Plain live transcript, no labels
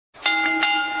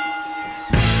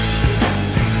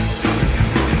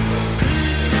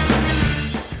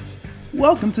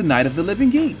Welcome to Night of the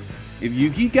Living Geeks. If you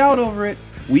geek out over it,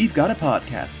 we've got a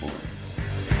podcast for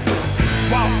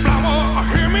it. Wildflower,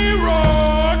 hear me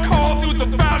roar, call through the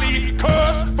valley,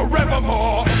 cursed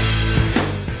forevermore.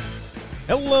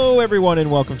 Hello, everyone, and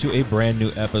welcome to a brand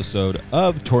new episode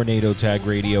of Tornado Tag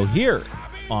Radio here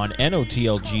on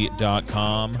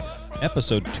NOTLG.com,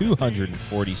 episode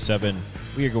 247.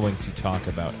 We are going to talk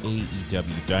about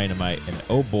AEW Dynamite, and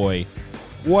oh boy,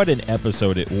 what an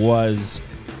episode it was.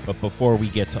 But before we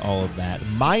get to all of that,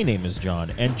 my name is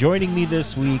John, and joining me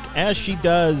this week, as she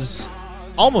does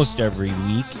almost every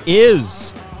week,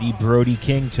 is the Brody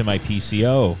King to my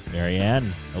PCO,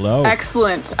 Marianne. Hello.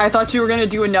 Excellent. I thought you were going to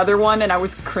do another one, and I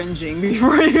was cringing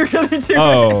before you were going to do it.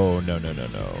 Oh, no.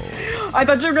 I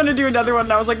thought you were going to do another one,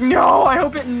 and I was like, no, I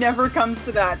hope it never comes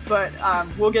to that. But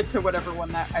we'll get to whatever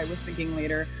one that I was thinking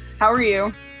later. How are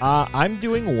you? I'm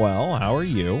doing well. How are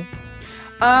you?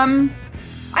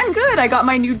 I'm good. I got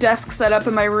my new desk set up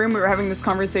in my room. We were having this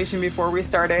conversation before we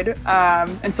started.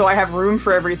 And so I have room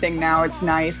for everything now. It's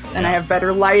nice. And I have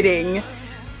better lighting.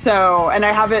 So, and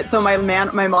I have it so my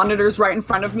monitor's right in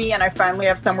front of me, and I finally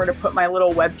have somewhere to put my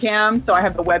little webcam. So I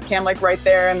have the webcam like right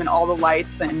there, and then all the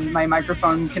lights and my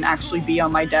microphone can actually be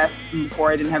on my desk.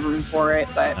 Before I didn't have room for it.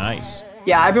 But nice.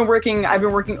 Yeah, I've been working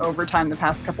overtime the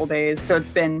past couple days, so it's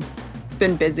been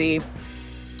busy.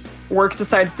 Work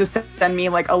decides to send me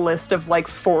like a list of like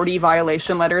 40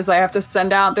 violation letters I have to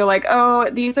send out. They're like, oh,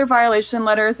 these are violation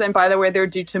letters, and by the way, they're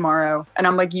due tomorrow. And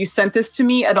I'm like, you sent this to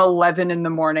me at 11 in the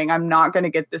morning. I'm not going to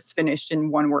get this finished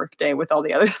in one work day with all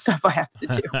the other stuff I have to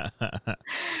do.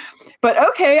 But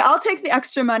okay, I'll take the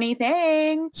extra money.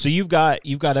 Thanks. So you've got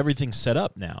everything set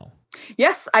up now.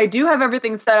 Yes, I do have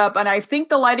everything set up, and I think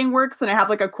the lighting works, and I have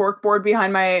like a cork board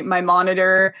behind my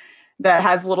monitor that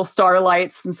has little star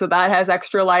lights, and so that has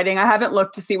extra lighting. I haven't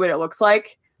looked to see what it looks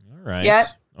like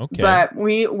yet. Okay. But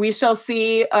we shall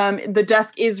see. The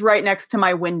desk is right next to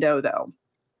my window, though.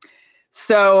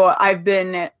 So I've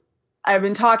been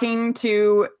talking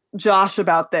to Josh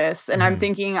about this, and I'm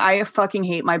thinking I fucking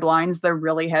hate my blinds. They're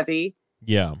really heavy.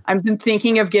 Yeah. I've been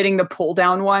thinking of getting the pull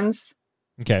down ones.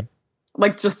 Okay.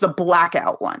 Like just the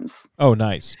blackout ones. Oh,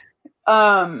 nice.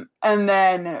 And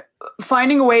then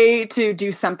finding a way to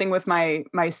do something with my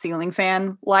ceiling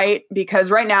fan light, because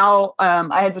right now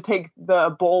I had to take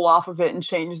the bowl off of it and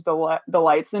change the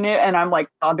lights in it, and I'm like,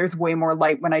 oh, there's way more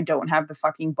light when I don't have the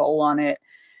fucking bowl on it.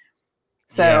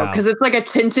 So because it's like a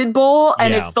tinted bowl,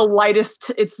 and it's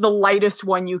the lightest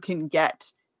one you can get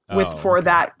for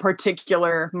that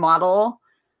particular model.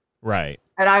 Right.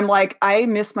 And I'm like, I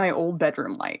miss my old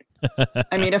bedroom light.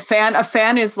 I mean, a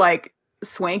fan is like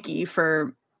swanky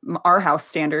for our house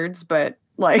standards, but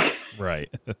like, right.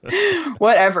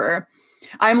 Whatever.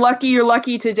 I'm lucky you're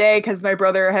lucky today, because my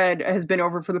brother has been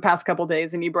over for the past couple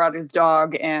days, and he brought his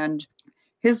dog, and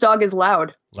his dog is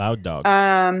loud. Loud dog.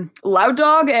 Loud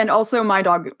dog, and also my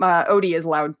dog Odie is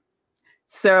loud.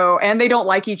 So, and they don't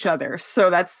like each other, so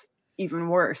that's even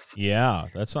worse. Yeah,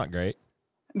 that's not great.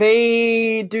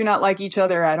 They do not like each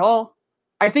other at all.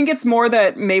 I think it's more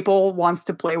that Maple wants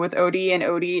to play with Odie, and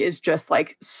Odie is just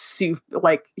like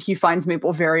he finds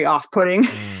Maple very off-putting.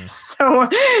 So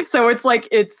it's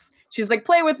like she's like,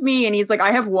 play with me, and he's like,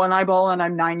 I have one eyeball and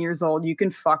I'm 9 years old. You can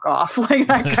fuck off. Like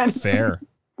that kind of fair.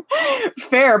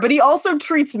 Fair, but he also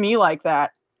treats me like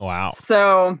that. Wow.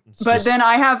 So, then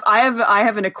I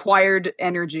have an acquired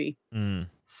energy.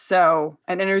 So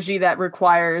an energy that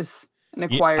requires an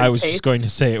acquired taste. I was just going to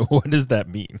say, what does that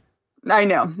mean? I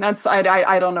know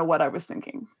I don't know what I was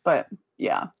thinking, but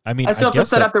yeah. I mean, I still have to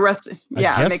set up the rest.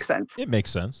 Yeah, it makes sense. It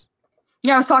makes sense.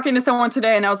 Yeah, I was talking to someone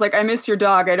today, and I was like, I miss your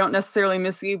dog. I don't necessarily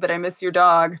miss you, but I miss your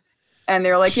dog. And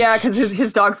they're like, yeah, because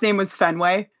his dog's name was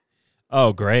Fenway.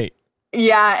 Oh, great.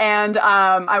 Yeah, and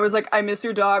I was like, I miss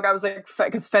your dog. I was like,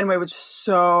 because Fenway was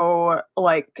so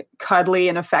like cuddly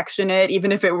and affectionate.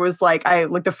 Even if it was like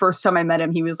the first time I met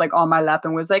him, he was like on my lap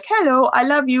and was like, "Hello, I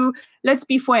love you. Let's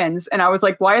be friends." And I was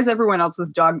like, why is everyone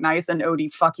else's dog nice and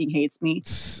Odie fucking hates me?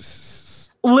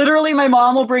 Literally, my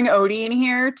mom will bring Odie in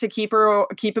here to keep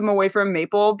him away from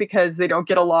Maple because they don't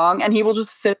get along, and he will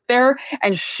just sit there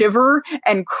and shiver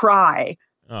and cry.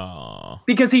 Aww.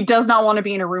 Because he does not want to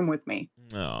be in a room with me.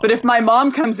 Aww. But if my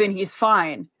mom comes in, he's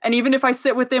fine. And even if I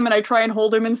sit with him and I try and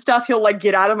hold him and stuff, he'll like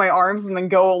get out of my arms and then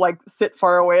go like sit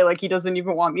far away. Like he doesn't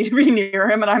even want me to be near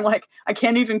him. And I'm like, I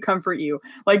can't even comfort you.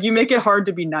 Like you make it hard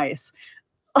to be nice.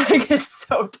 Like it's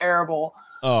so terrible.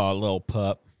 Oh, little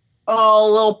pup. Oh,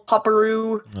 little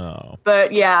pupperoo. Oh.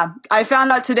 But yeah, I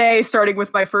found out today, starting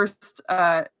with my first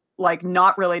like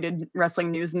not related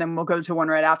wrestling news, and then we'll go to one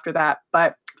right after that.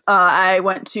 But I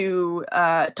went to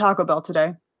Taco Bell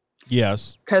today.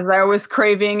 Yes. because I was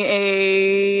craving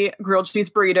a grilled cheese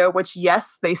burrito, which,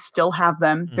 yes, they still have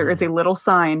them. There is a little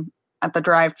sign at the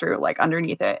drive-thru, like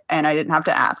underneath it, and I didn't have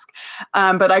to ask.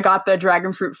 But I got the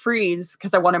dragon fruit freeze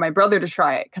because I wanted my brother to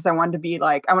try it, because I wanted to be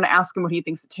like, I want to ask him what he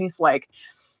thinks it tastes like.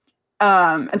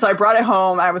 And so I brought it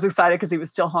home. I was excited because he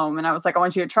was still home, and I was like, I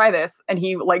want you to try this. And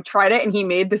he like tried it, and he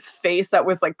made this face that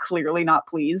was like clearly not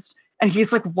pleased. And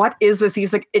he's like, what is this?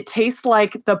 He's like, it tastes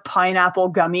like the pineapple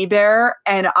gummy bear.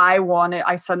 And I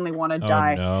suddenly want to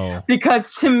die. No.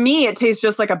 Because to me, it tastes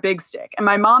just like a Big Stick. And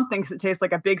my mom thinks it tastes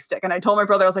like a Big Stick. And I told my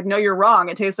brother, I was like, no, you're wrong.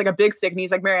 It tastes like a Big Stick. And he's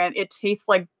like, Marianne, it tastes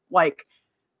like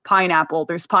pineapple.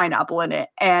 There's pineapple in it.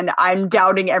 And I'm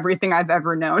doubting everything I've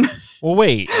ever known. Well,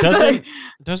 wait,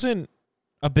 doesn't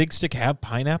a Big Stick have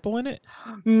pineapple in it?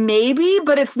 Maybe,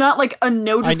 but it's not like a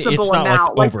noticeable it's not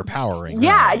amount. like overpowering.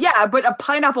 Yeah, yeah, but a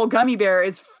pineapple gummy bear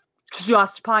is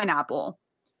just pineapple.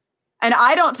 And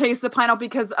I don't taste the pineapple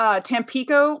because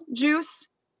Tampico juice,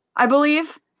 I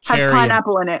believe, has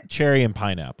pineapple in it. Cherry and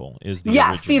pineapple is the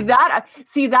yeah. original.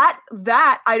 See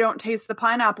that I don't taste the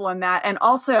pineapple in that. And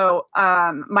also,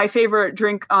 my favorite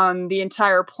drink on the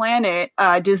entire planet,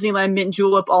 Disneyland Mint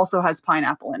Julep, also has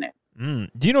pineapple in it.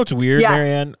 Do you know what's weird,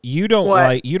 Marianne? You don't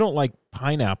like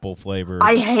pineapple flavor.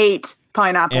 I hate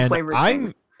pineapple flavored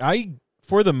things. I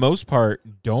for the most part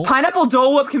don't. Pineapple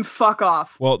Dole Whip can fuck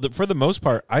off. Well, for the most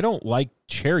part, I don't like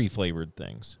cherry flavored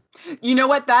things. You know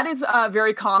what? That is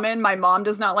very common. My mom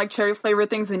does not like cherry flavored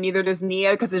things, and neither does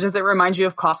Nia, because it doesn't remind you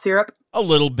of cough syrup. A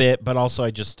little bit, but also I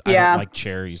don't like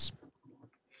cherries.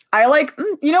 I like,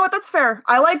 you know what? That's fair.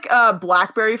 I like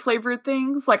blackberry flavored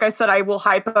things. Like I said, I will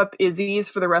hype up Izzy's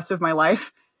for the rest of my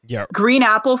life. Yeah. Green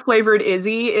apple flavored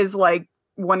Izzy is like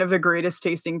one of the greatest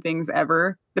tasting things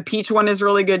ever. The peach one is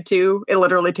really good too. It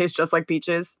literally tastes just like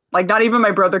peaches. Like not even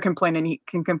my brother can complain,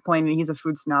 and he's a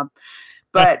food snob.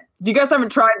 But if you guys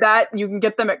haven't tried that, you can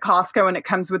get them at Costco, and it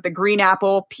comes with the green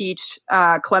apple, peach,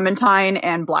 clementine,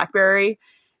 and blackberry.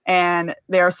 And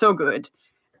they are so good.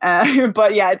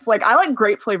 But yeah, it's like, I like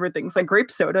grape flavored things. Like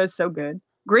grape soda is so good.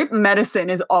 Grape medicine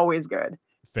is always good.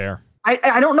 Fair.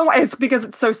 I don't know why. It's because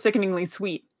it's so sickeningly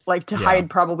sweet. Like to hide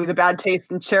probably the bad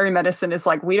taste. And cherry medicine is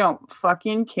like, we don't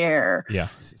fucking care. Yeah.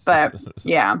 But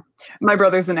yeah, my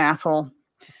brother's an asshole.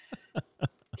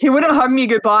 He wouldn't hug me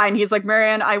goodbye. And he's like,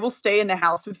 Marianne, I will stay in the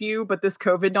house with you, but this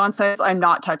COVID nonsense, I'm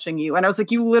not touching you. And I was like,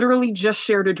 you literally just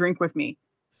shared a drink with me.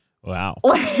 Wow.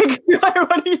 Like,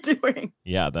 what are you doing?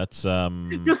 Yeah, that's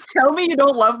just tell me you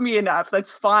don't love me enough.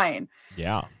 That's fine.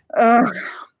 Yeah.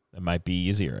 It might be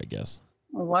easier, I guess.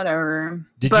 Whatever.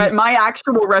 My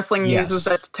actual wrestling news was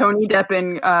that Tony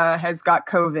Deppen has got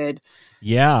COVID.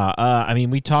 Yeah. I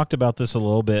mean, we talked about this a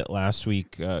little bit last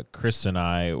week, Chris and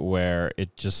I, where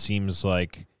it just seems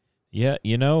like,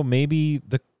 maybe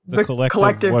the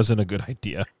collective wasn't a good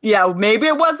idea. Yeah, maybe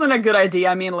it wasn't a good idea.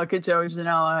 I mean, look at Joey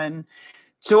Janela, and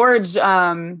George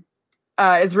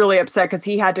is really upset because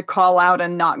he had to call out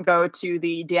and not go to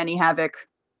the Danny Havoc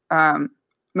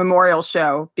memorial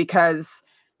show because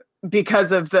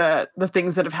of the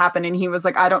things that have happened. And he was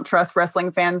like, I don't trust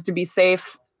wrestling fans to be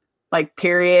safe, like,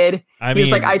 period. He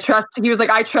was like, I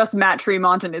trust Matt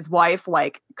Tremont and his wife,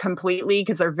 like, completely,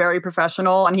 because they're very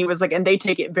professional. And he was like, and they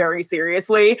take it very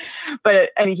seriously.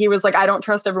 And he was like, I don't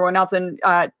trust everyone else. And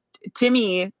Tim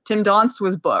Donst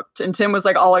was booked, and Tim was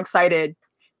like all excited.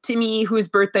 Timmy, whose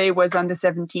birthday was on the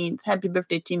 17th. Happy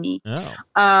birthday, Timmy. Oh.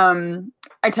 I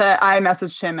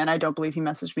messaged him, and I don't believe he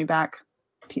messaged me back.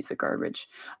 Piece of garbage.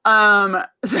 Wow.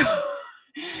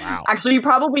 Actually, he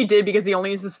probably did, because he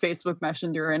only uses Facebook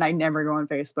Messenger, and I never go on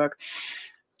Facebook.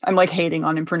 I'm like hating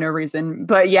on him for no reason.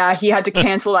 But yeah, he had to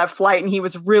cancel that flight, and he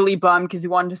was really bummed because he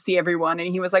wanted to see everyone. And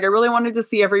he was like, I really wanted to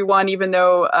see everyone, even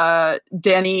though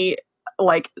Danny,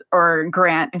 or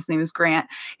Grant, his name is Grant.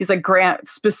 He's like, Grant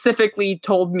specifically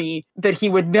told me that he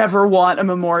would never want a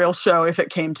memorial show if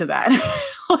it came to that.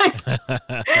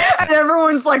 And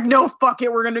everyone's like, no, fuck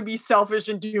it. We're going to be selfish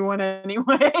and do one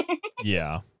anyway.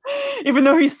 Yeah. Even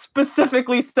though he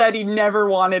specifically said he never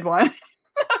wanted one.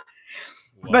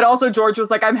 But also George was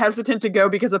like, I'm hesitant to go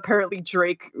because apparently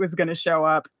Drake was going to show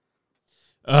up.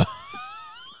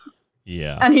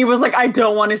 Yeah. And he was like, I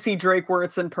don't want to see Drake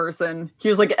Wirtz in person. He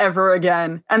was like, ever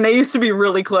again. And they used to be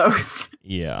really close.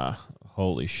 Yeah.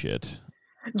 Holy shit.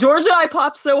 George and I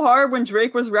popped so hard when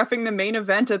Drake was reffing the main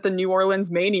event at the New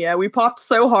Orleans Mania. We popped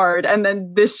so hard, and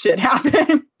then this shit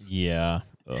happened. Yeah.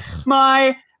 Ugh.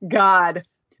 My God.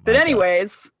 But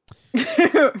anyways.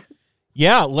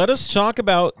 Yeah, let us talk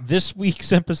about this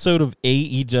week's episode of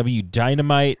AEW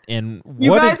Dynamite. And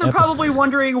you guys are probably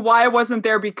wondering why I wasn't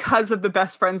there because of the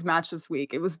Best Friends match this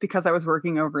week. It was because I was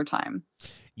working overtime.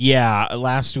 Yeah,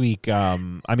 last week. I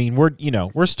mean,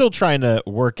 we're still trying to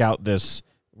work out this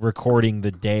recording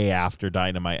the day after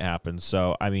Dynamite happens.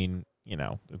 So, I mean,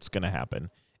 it's going to happen.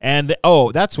 And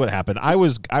that's what happened. I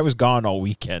was gone all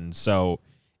weekend, so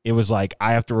it was like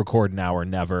I have to record now or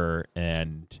never,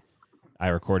 and I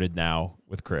recorded now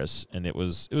with Chris, and it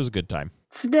was a good time.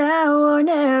 It's now or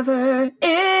never,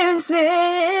 is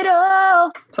it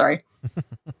all? Sorry.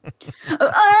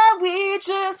 Are we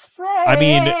just friends? I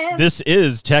mean, this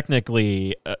is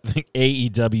technically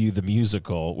AEW the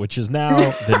musical, which is now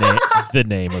the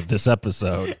name of this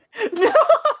episode. No.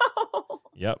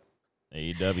 Yep,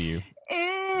 AEW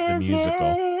the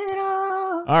musical.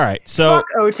 All right, so fuck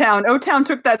O-Town. O-Town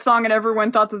took that song and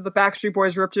everyone thought that the Backstreet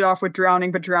Boys ripped it off with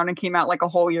Drowning, but Drowning came out like a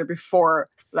whole year before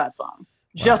that song. Wow.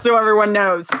 Just so everyone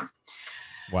knows.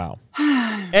 Wow.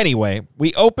 Anyway,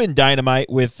 we opened Dynamite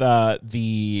with I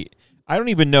don't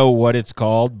even know what it's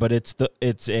called, but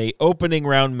it's a opening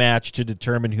round match to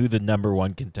determine who the number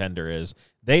one contender is.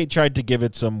 They tried to give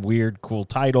it some weird, cool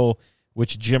title,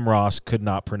 which Jim Ross could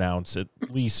not pronounce at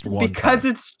least one because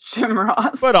time. It's Jim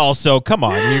Ross. But also, come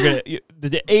on,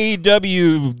 the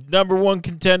AEW number one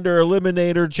contender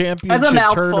eliminator championship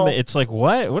tournament. It's like,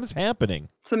 what is happening?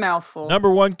 It's a mouthful.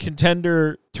 Number one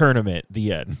contender tournament.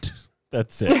 The end.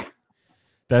 That's it.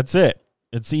 That's it.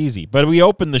 It's easy. But we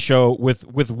opened the show with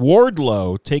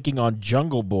Wardlow taking on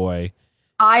Jungle Boy.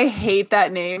 I hate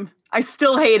that name. I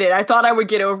still hate it. I thought I would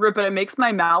get over it, but it makes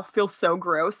my mouth feel so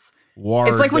gross.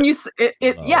 It's like when you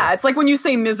it's like when you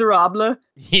say miserable.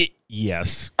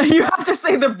 Yes. You have to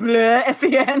say the bleh at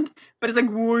the end, but it's like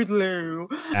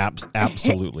Wardlow.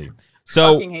 Absolutely.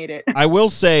 So fucking hate it. I will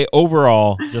say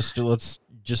overall, let's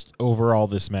overall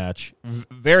this match,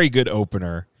 very good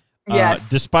opener. Yes.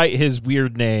 Despite his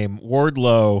weird name,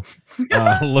 Wardlow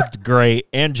looked great,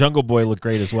 and Jungle Boy looked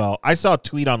great as well. I saw a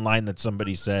tweet online that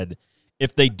somebody said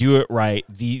if they do it right,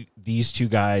 these two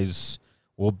guys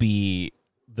will be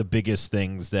the biggest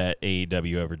things that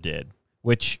AEW ever did,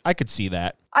 which I could see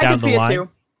that. I can see it too.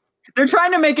 They're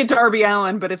trying to make it Darby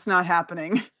Allin, but it's not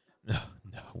happening. No,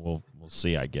 we'll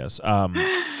see, I guess.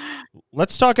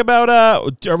 Let's talk about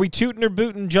are we tooting or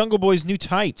booting Jungle Boy's new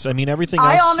tights? I mean, everything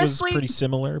else was pretty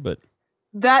similar, but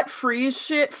that freeze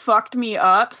shit fucked me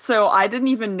up, so I didn't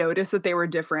even notice that they were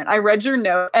different. I read your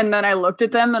note, and then I looked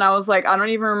at them, and I was like, I don't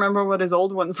even remember what his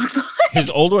old ones looked like. His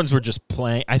old ones were just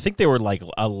plain. I think they were like a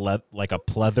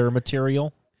pleather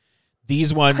material.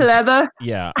 These ones, pleather?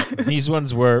 Yeah, these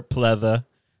ones were pleather,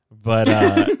 but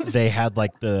they had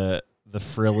like the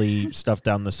frilly stuff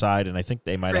down the side, and I think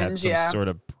they might have had some sort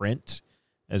of print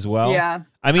as well. Yeah,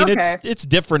 I mean, it's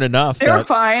different enough. They were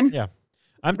fine. Yeah,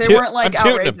 they weren't like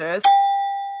outrageous.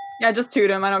 Yeah, just toot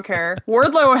him. I don't care.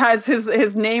 Wardlow has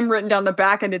his name written down the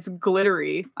back, and it's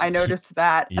glittery. I noticed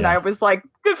that, and I was like,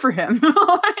 good for him.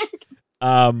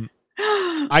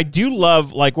 I do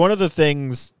love, like, one of the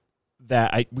things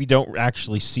that we don't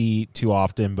actually see too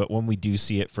often, but when we do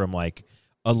see it from like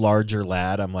a larger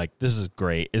lad, I'm like, this is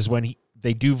great. Is when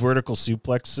they do vertical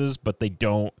suplexes, but they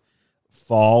don't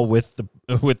fall with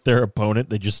their opponent.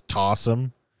 They just toss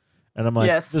them, and I'm like,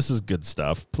 this is good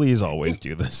stuff. Please always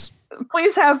do this.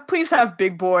 Please have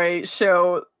Big Boy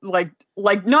show like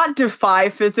not defy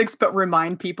physics, but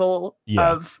remind people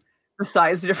of the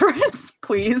size difference,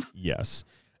 please. Yes.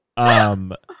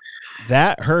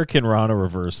 That Hurricane Rana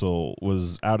reversal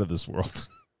was out of this world.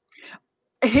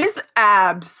 His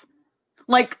abs,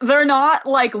 like, they're not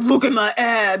like, look at my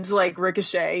abs, like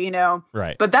Ricochet,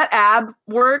 Right. But that ab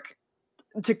work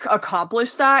to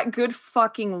accomplish that, good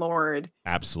fucking Lord.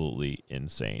 Absolutely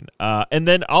insane. And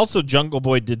then also Jungle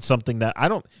Boy did something that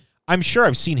I'm sure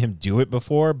I've seen him do it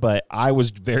before, but I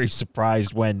was very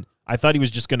surprised when I thought he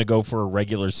was just going to go for a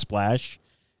regular splash,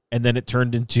 and then it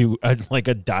turned into a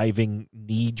diving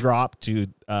knee drop to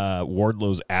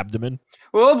Wardlow's abdomen.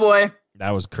 Oh boy.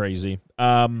 That was crazy.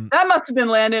 That must have been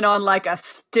landing on like a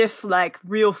stiff, like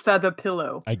real feather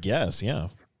pillow. I guess, yeah.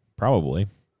 Probably.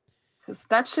 Because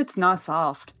that shit's not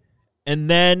soft. And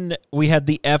then we had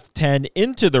the F10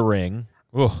 into the ring.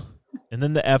 Ugh. And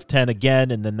then the F10 again,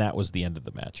 and then that was the end of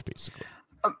the match, basically.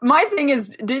 My thing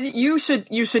is, you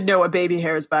should know what baby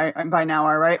hairs by now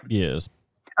are, right? Yes.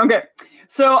 Okay.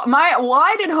 So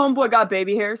why did Homeboy got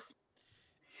baby hairs?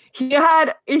 He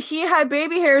had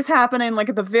baby hairs happening like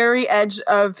at the very edge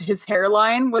of his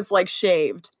hairline was like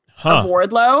shaved of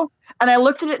Wardlow. And I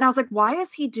looked at it and I was like, why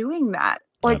is he doing that?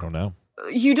 Like, I don't know.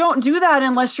 You don't do that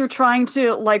unless you're trying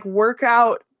to like work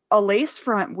out a lace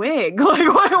front wig. Like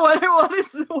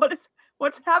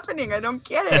what's happening? I don't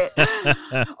get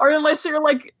it. Or unless you're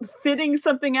like fitting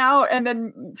something out and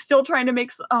then still trying to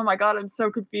make. Oh my god, I'm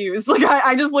so confused. Like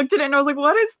I just looked at it and I was like,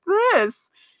 what is this?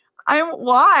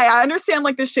 Why? I understand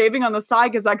like the shaving on the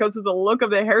side because that goes with the look of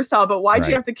the hairstyle, but why'd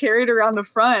you have to carry it around the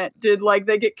front? Did like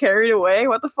they get carried away?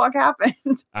 What the fuck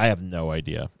happened? I have no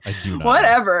idea. I do not.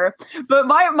 Whatever. But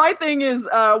my thing is,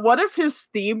 what if his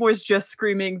theme was just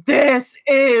screaming, "This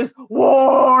is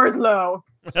Wardlow"?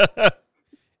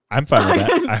 I'm fine with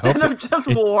that. I hope instead of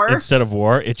just war. Instead of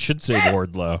war, it should say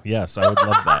Wardlow. Yes, I would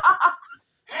love that.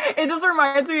 It just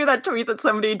reminds me of that tweet that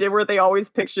somebody did where they always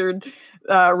pictured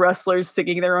wrestlers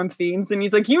singing their own themes. And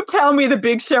he's like, you tell me the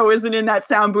Big Show isn't in that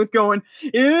sound booth going,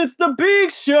 it's the Big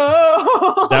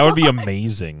Show. That would be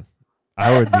amazing.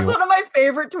 That's one of my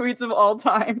favorite tweets of all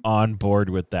time. On board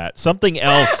with that. Something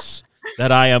else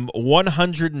that I am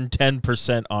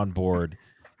 110% on board.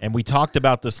 And we talked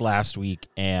about this last week.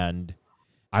 And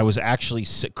I was actually,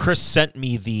 Chris sent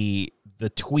me the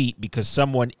tweet because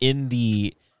someone in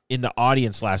the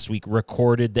audience last week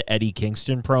recorded the Eddie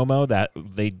Kingston promo that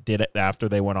they did it after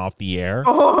they went off the air.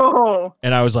 Oh.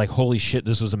 And I was like, holy shit,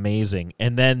 this was amazing.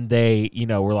 And then they,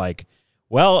 were like,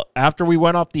 well, after we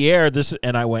went off the air,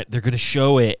 and I went, they're going to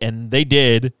show it. And they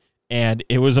did. And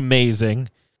it was amazing.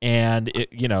 And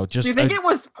it, just. Do you think it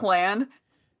was planned?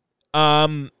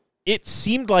 It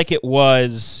seemed like it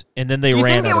was, and then they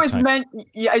ran out of time.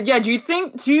 Yeah. Do you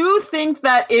think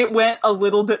that it went a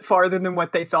little bit farther than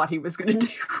what they thought he was going to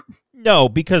do? No,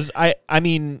 because I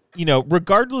mean,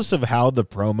 regardless of how the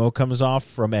promo comes off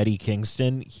from Eddie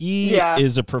Kingston, he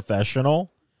is a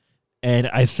professional, and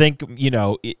I think he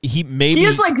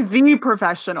is like the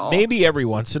professional. Maybe every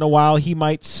once in a while he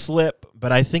might slip,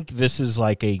 but I think this is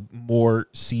like a more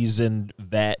seasoned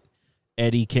vet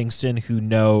Eddie Kingston who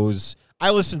knows. I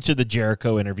listened to the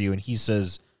Jericho interview, and he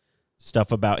says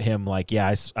stuff about him like,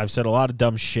 yeah, I've said a lot of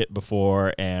dumb shit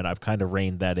before, and I've kind of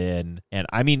reined that in. And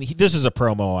I mean, this is a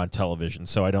promo on television,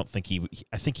 so I don't think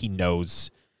I think he knows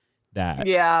that.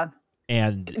 Yeah.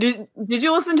 And did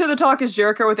you listen to the Talk is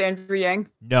Jericho with Andrew Yang?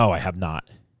 No, I have not.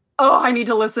 Oh, I need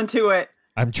to listen to it.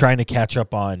 I'm trying to catch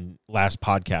up on last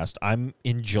podcast. I'm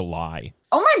in July.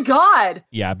 Oh my God.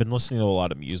 Yeah, I've been listening to a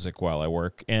lot of music while I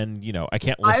work, and I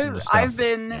can't listen to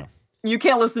stuff. You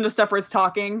can't listen to stuff where it's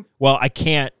talking. Well, I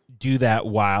can't do that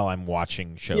while I'm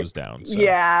watching shows down. So.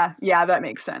 Yeah, that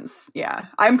makes sense. Yeah,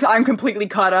 I'm completely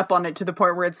caught up on it to the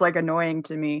point where it's like annoying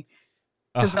to me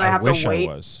because then I have to wait.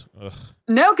 I was.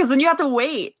 No, because then you have to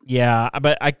wait. Yeah,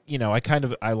 but I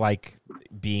like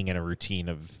being in a routine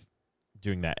of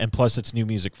doing that, and plus it's New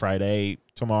Music Friday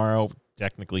tomorrow,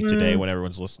 technically today when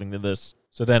everyone's listening to this.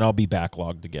 So then I'll be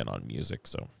backlogged again on music.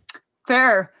 So.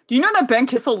 Fair. Do you know that Ben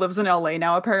Kissel lives in LA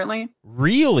now, apparently?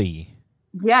 Really?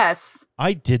 Yes.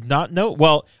 I did not know.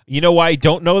 Well, you know why I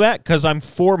don't know that? Because I'm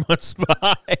 4 months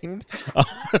behind on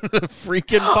the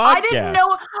freaking podcast.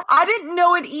 I didn't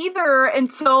know it either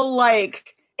until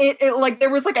like it like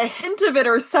there was like a hint of it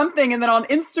or something, and then on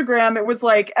Instagram it was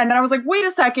like, and then I was like, wait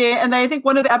a second, and then I think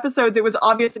one of the episodes it was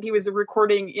obvious that he was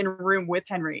recording in a room with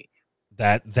Henry.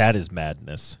 That is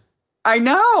madness. I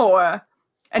know.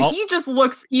 And he just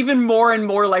looks even more and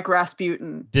more like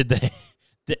Rasputin. Did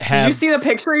you see the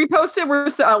picture he posted where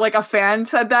like a fan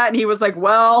said that and he was like,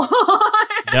 well.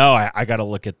 No, I got to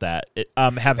look at that.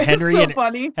 Have Henry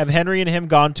and him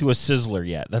gone to a Sizzler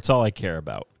yet? That's all I care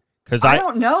about. I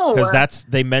don't know. Because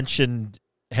they mentioned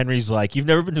Henry's like, you've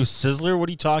never been to a Sizzler? What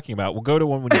are you talking about? We'll go to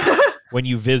one when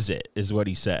you visit, is what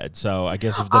he said. So I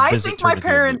guess if the visit I think my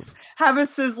parents have a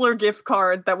Sizzler gift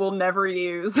card that we'll never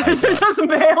use. Just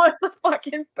mail it to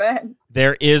fucking Ben.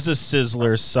 There is a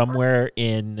Sizzler somewhere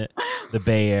in the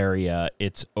Bay Area.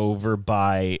 It's over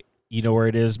by, you know where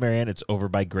it is, Marianne? It's over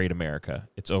by Great America.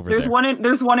 It's over there.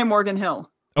 There's one in Morgan Hill.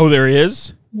 Oh, there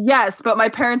is? Yes, but my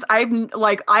parents, I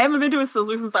haven't been to a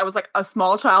Sizzler since I was like a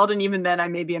small child, and even then I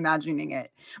may be imagining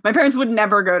it. My parents would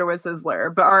never go to a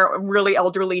Sizzler, but our really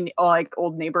elderly, like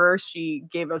old neighbor, she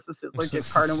gave us a Sizzler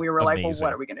gift card, and we were like, well,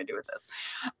 what are we going to do with this?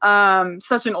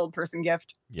 Such an old person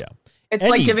gift. Yeah. It's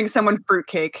like giving someone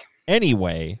fruitcake.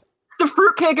 Anyway. It's the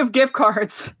fruitcake of gift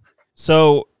cards.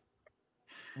 So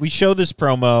we show this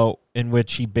promo in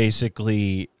which he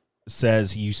basically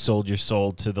says you sold your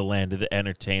soul to the land of the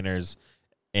entertainers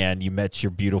and you met your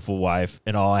beautiful wife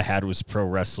and all I had was pro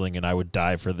wrestling and I would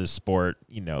die for this sport,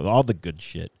 all the good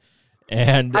shit.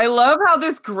 And I love how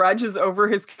this grudge is over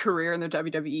his career in the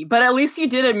WWE, but at least he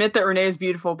did admit that Renee is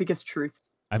beautiful because truth.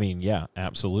 I mean, yeah,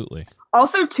 absolutely.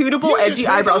 Also tootable edgy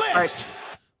eyebrow stripes.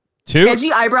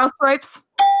 Edgy eyebrow stripes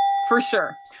for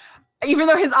sure. Even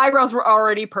though his eyebrows were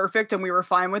already perfect and we were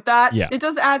fine with that, Yeah. it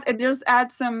does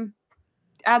add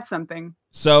something.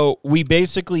 So we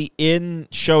basically, in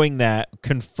showing that,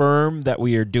 confirm that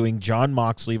we are doing Jon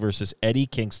Moxley versus Eddie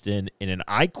Kingston in an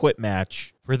I Quit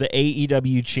match for the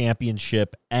AEW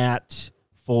Championship at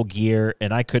Full Gear,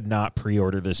 and I could not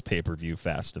pre-order this pay-per-view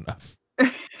fast enough.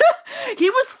 He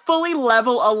was fully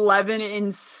level 11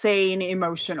 insane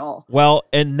emotional. Well,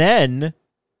 and then,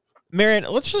 Marion,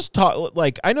 let's just talk,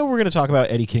 like, I know we're going to talk about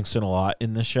Eddie Kingston a lot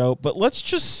in the show, but let's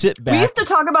just sit back. We used to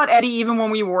talk about Eddie even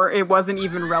when it wasn't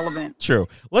even relevant. True.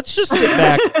 Let's just sit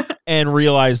back and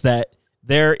realize that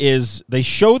they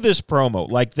show this promo.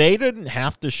 Like, they didn't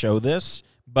have to show this,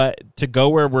 but to go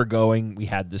where we're going, we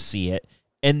had to see it.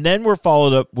 And then we're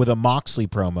followed up with a Moxley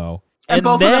promo. And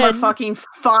both of them are fucking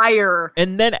fire.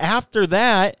 And then after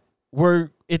that,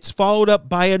 it's followed up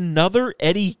by another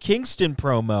Eddie Kingston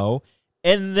promo.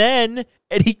 And then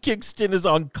Eddie Kingston is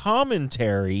on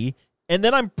commentary. And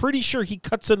then I'm pretty sure he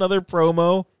cuts another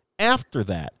promo after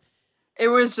that. It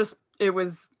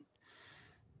was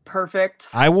perfect.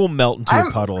 I will melt into a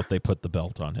puddle if they put the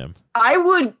belt on him. I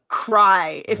would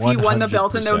cry if he won the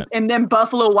belt 100%. and then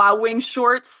Buffalo Wild Wings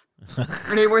shorts.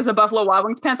 And he wears the Buffalo Wild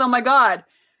Wings pants. Oh my God.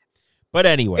 But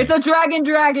anyway. It's a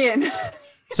dragon.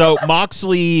 So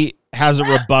Moxley has a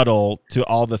rebuttal to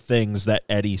all the things that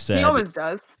Eddie said. He always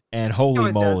does. And holy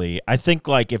moly. I think,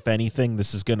 like, if anything,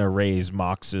 this is going to raise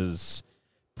Mox's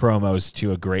promos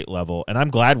to a great level. And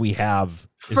I'm glad we have.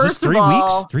 Is this 3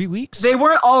 weeks? 3 weeks? They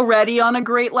weren't already on a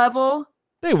great level.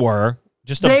 They were.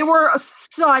 They were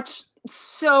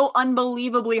so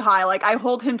unbelievably high. Like, I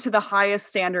hold him to the highest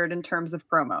standard in terms of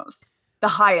promos. The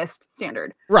highest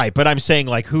standard. Right, but I'm saying,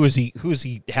 like, who's he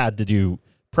had to do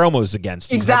promos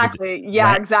against? Exactly.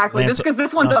 Exactly.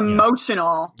 This one's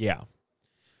emotional. Yeah.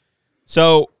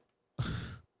 So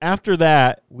after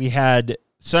that, we had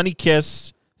Sonny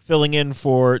Kiss filling in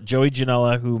for Joey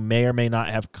Janela, who may or may not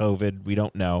have COVID. We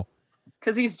don't know.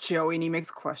 Because he's Joey and he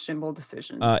makes questionable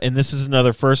decisions. And this is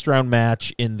another first-round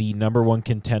match in the number one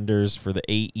contenders for the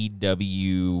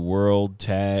AEW World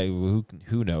Tag.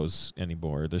 Who knows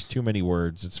anymore? There's too many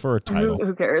words. It's for a title.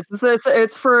 Who cares? It's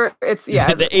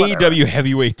the AEW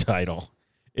Heavyweight title.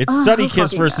 It's Sonny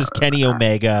Kiss versus Kenny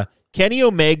Omega. Kenny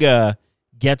Omega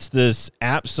gets this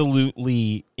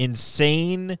absolutely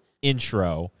insane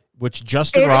intro, which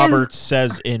Justin Roberts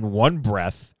says in one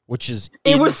breath. Which is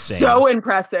insane. It was so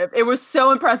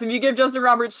impressive. You give Justin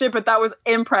Roberts shit, but that was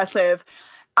impressive.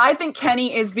 I think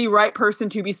Kenny is the right person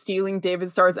to be stealing David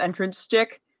Starr's entrance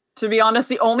stick. To be honest,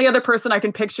 the only other person I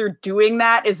can picture doing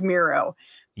that is Miro.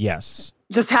 Yes.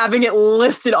 Just having it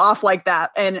listed off like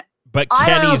that. But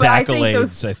Kenny's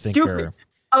accolades, I think are...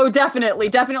 Oh, definitely.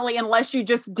 Unless you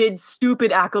just did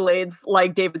stupid accolades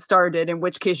like David Starr did, in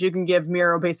which case you can give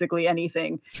Miro basically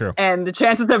anything. True. And the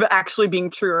chances of it actually being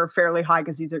true are fairly high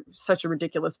because he's such a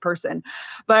ridiculous person.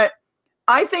 But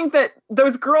I think that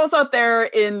those girls out there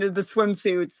in the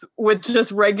swimsuits with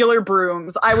just regular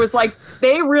brooms, I was like,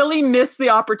 they really missed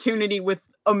the opportunity with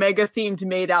Omega themed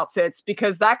maid outfits,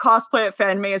 because that cosplay at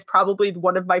Fanmay is probably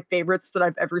one of my favorites that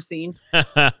I've ever seen.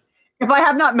 If I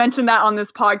have not mentioned that on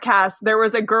this podcast, there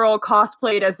was a girl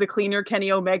cosplayed as the cleaner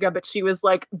Kenny Omega, but she was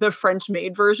like the French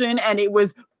maid version, and it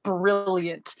was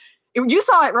brilliant. You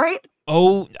saw it, right?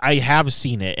 Oh, I have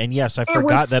seen it. And yes, I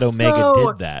forgot that Omega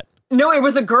did that. No, it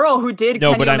was a girl who did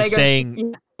Kenny Omega. I'm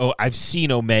saying, I've seen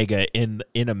Omega in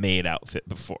a maid outfit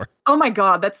before. Oh my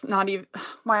God, that's not even...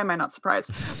 Why am I not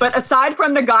surprised? But aside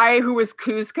from the guy who was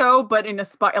Kuzco, but in a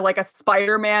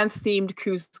Spider-Man themed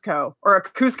Kuzco, or a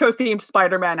Kuzco themed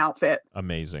Spider-Man outfit.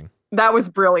 Amazing. That was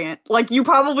brilliant. Like, you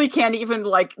probably can't even,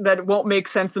 like, that won't make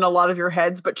sense in a lot of your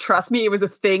heads, but trust me, it was a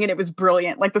thing and it was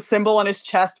brilliant. Like, the symbol on his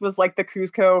chest was like the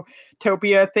Kuzco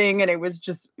Topia thing, and it was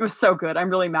so good. I'm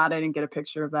really mad I didn't get a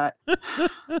picture of that.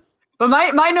 But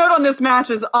my note on this match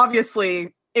is,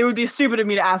 obviously, it would be stupid of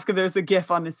me to ask if there's a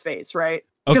GIF on his face, right?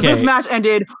 Because this match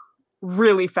ended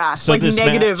really fast, so like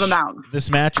negative amounts. This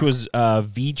match was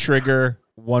V-Trigger,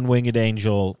 One Winged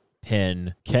Angel,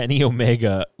 pin, Kenny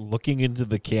Omega looking into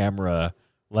the camera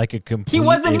like a complete He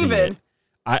wasn't idiot. Even.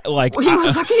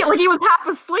 He was half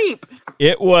asleep.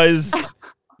 It was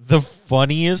the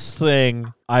funniest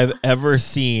thing I've ever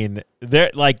seen.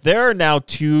 There are now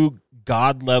 2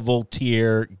 God level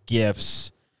tier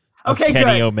gifs of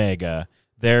Kenny Omega.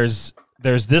 There's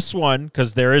this one,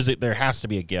 because there has to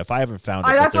be a GIF. I haven't found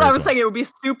it. That's what I was saying. It would be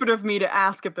stupid of me to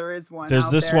ask if there is one. There's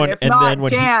this one, and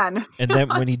then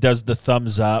when he does the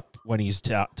thumbs up when he's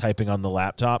typing on the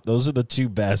laptop, those are the 2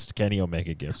 best Kenny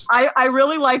Omega GIFs. I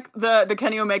really like the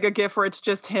Kenny Omega GIF where it's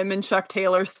just him and Chuck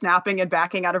Taylor snapping and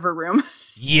backing out of a room.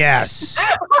 Yes.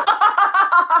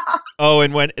 Oh,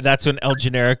 and that's when El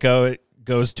Generico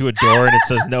goes to a door and it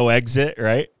says no exit,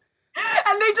 right?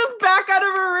 And they just back out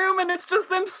of a room and it's just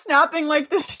them snapping like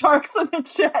the Sharks and the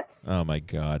Jets. Oh my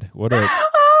God. What a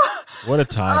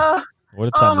time. What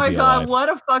a time oh my to be God, alive. what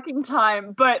a fucking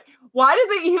time. But why did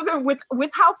they even,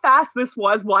 with how fast this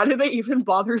was, why did they even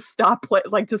bother to stop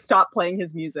playing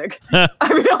his music?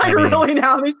 I mean, really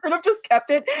now, they should have just kept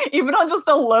it even on just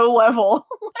a low level.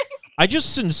 I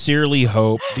just sincerely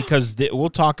hope, because we'll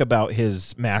talk about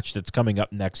his match that's coming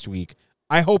up next week.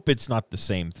 I hope it's not the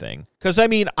same thing. Because, I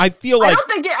mean, I feel like...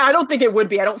 I don't think it would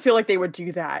be. I don't feel like they would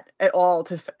do that at all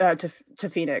to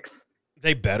Phoenix.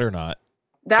 They better not.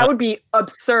 That would be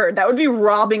absurd. That would be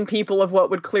robbing people of what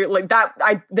would clear... Like,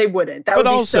 they wouldn't. That would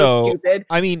be so stupid.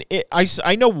 I mean,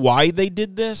 I know why they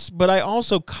did this, but I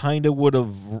also kind of would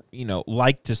have,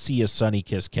 liked to see a Sonny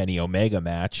Kiss Kenny Omega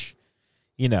match.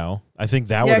 I think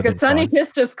that would have been fun. Yeah, because Sonny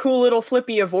Kiss just cool little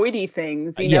flippy avoidy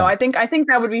things. I think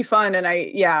that would be fun. And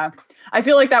I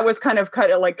feel like that was kind of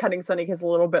cutting Sonny Kiss a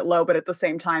little bit low, but at the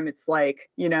same time, it's like,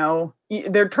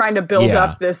 they're trying to build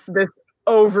up this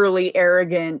overly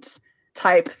arrogant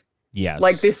type. Yes.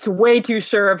 Like this way too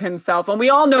sure of himself. And we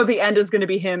all know the end is going to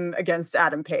be him against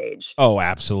Adam Page. Oh,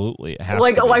 absolutely. It has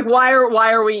like to be. why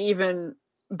are we even,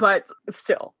 but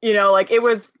still, it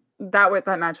was that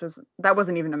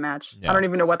wasn't even a match. Yeah. I don't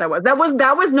even know what that was. That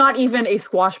was not even a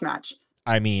squash match.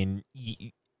 I mean,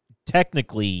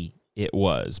 technically it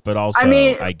was, but also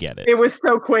I get it. It was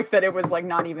so quick that it was like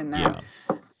not even that.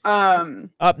 Yeah.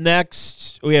 Up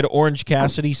next, we had Orange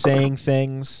Cassidy saying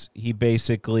things. He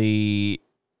basically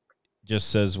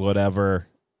just says whatever.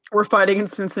 We're fighting in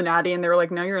Cincinnati, and they were like,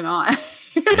 "No, you're not."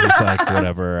 And he's like,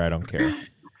 "Whatever, I don't care."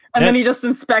 And then he just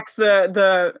inspects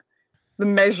the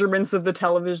measurements of the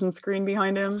television screen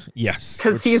behind him. Yes,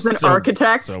 because he's an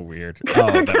architect. So weird.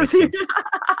 Oh, because he's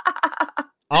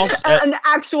an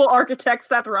actual architect,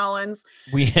 Seth Rollins.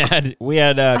 We had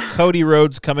Cody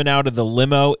Rhodes coming out of the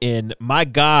limo in, my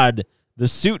God, the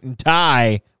suit and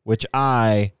tie, which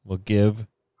I will give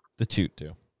the toot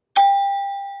to.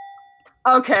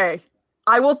 Okay,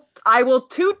 I will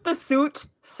toot the suit,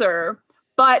 sir,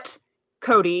 but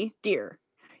Cody, dear,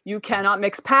 you cannot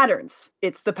mix patterns.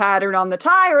 It's the pattern on the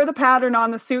tie or the pattern on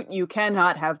the suit. You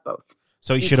cannot have both.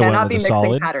 So he should have went with the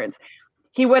solid patterns.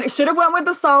 He should have went with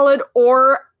the solid,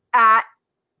 or at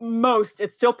most,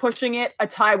 it's still pushing it, a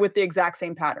tie with the exact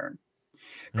same pattern.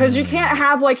 Because you can't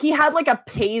have he had a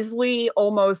paisley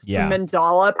almost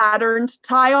mandala patterned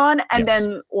tie on, and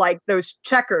then those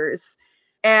checkers.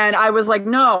 And I was like,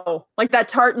 no, that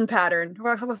tartan pattern.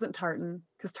 Well, it wasn't tartan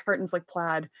because tartan's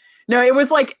plaid. No, it was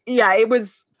it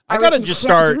was. I gotta just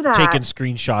start taking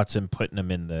screenshots and putting them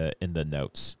in the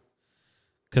notes,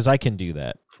 because I can do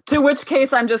that. To which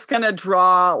case, I'm just gonna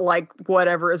draw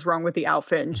whatever is wrong with the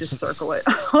outfit and just circle it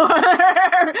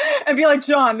and be like,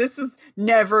 John, this is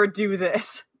never do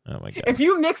this. Oh my God! If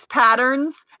you mix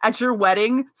patterns at your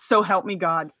wedding, so help me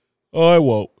God. Oh, I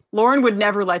won't. Lauren would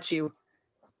never let you.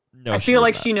 No, I feel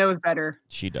like she knows better.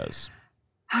 She does.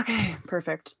 Okay,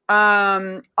 perfect.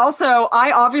 Also,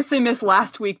 I obviously missed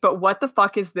last week, but what the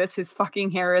fuck is this? His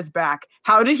fucking hair is back.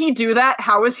 How did he do that?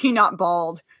 How is he not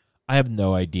bald? I have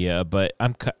no idea, but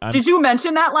I'm Did you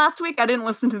mention that last week? I didn't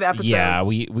listen to the episode. Yeah,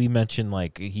 we mentioned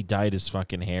he dyed his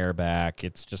fucking hair back.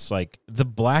 It's just the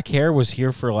black hair was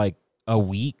here for a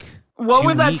week. What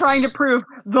was that trying to prove?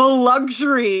 The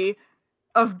luxury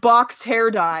of boxed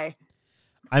hair dye.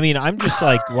 I mean, I'm just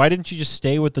why didn't you just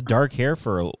stay with the dark hair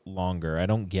for longer? I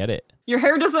don't get it. Your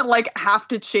hair doesn't have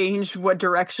to change what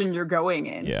direction you're going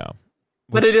in. Yeah.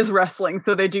 But it is wrestling,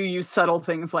 so they do use subtle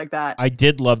things like that. I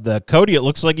did love the Cody, it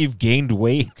looks like you've gained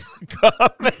weight.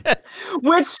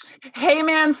 Which, hey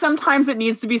man, sometimes it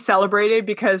needs to be celebrated,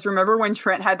 because remember when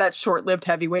Trent had that short-lived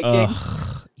heavyweight gig?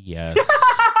 Yes.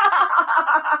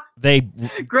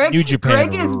 New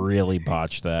Japan really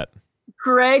botched that.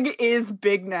 Greg is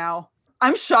big now.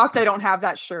 I'm shocked I don't have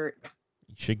that shirt.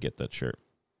 You should get that shirt.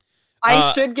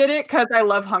 I should get it because I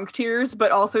love Hunk Tears,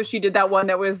 but also she did that one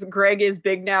that was Greg is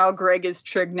big now, Greg is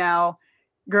Trig now,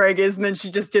 Greg is, and then she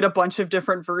just did a bunch of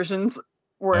different versions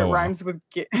where it rhymes with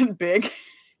big.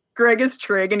 Greg is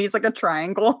Trig, and he's a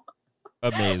triangle.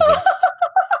 Amazing.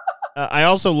 I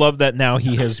also love that now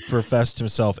he has professed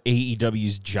himself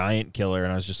AEW's giant killer,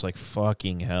 and I was just like,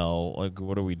 fucking hell,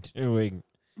 what are we doing?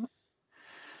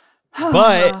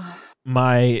 But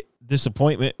my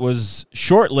disappointment was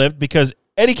short-lived, because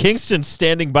Eddie Kingston's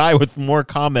standing by with more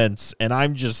comments, and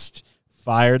I'm just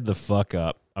fired the fuck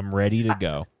up. I'm ready to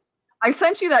go. I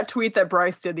sent you that tweet that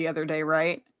Bryce did the other day,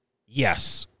 right?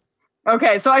 Yes.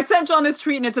 Okay, so I sent John this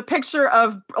tweet, and it's a picture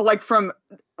of from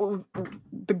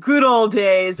the good old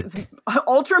days. It's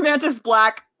Ultra Mantis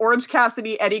Black, Orange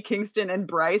Cassidy, Eddie Kingston, and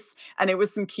Bryce, and it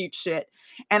was some cute shit.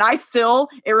 And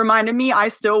it reminded me, I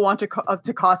still want to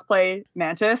cosplay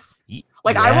Mantis.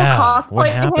 Like, Yeah, I will what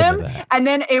cosplay happened to him, that? and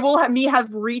then it will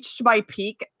have reached my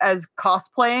peak as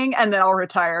cosplaying, and then I'll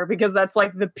retire, because that's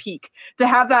like the peak. To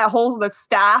have the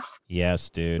staff Yes,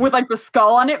 dude. with like the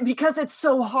skull on it, because it's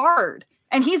so hard.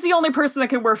 And he's the only person that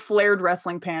can wear flared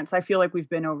wrestling pants. I feel like we've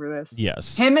been over this.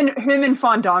 Yes. Him and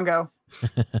Fandango.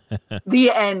 The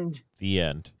end. The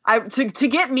end. To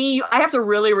get me, I have to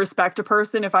really respect a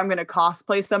person if I'm going to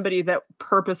cosplay somebody that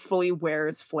purposefully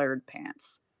wears flared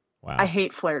pants. Wow. I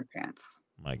hate flared pants,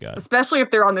 My God. especially if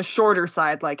they're on the shorter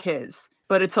side like his.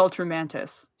 But it's Ultra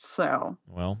Mantis, so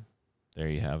Well, there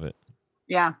you have it.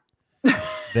 yeah.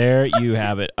 There you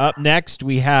have it. Up next,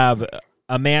 we have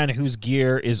a man whose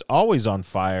gear is always on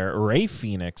fire, Rey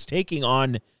Fenix, taking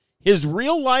on his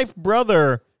real-life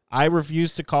brother. I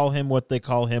refuse to call him what they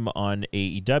call him on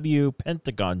AEW,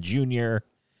 Pentagon Jr.,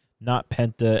 not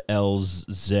Penta L's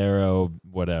Zero,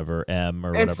 whatever, M,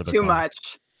 or whatever It's they're too calling.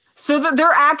 much. So that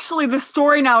they're actually, the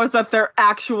story now is that they're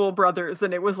actual brothers,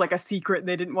 and it was like a secret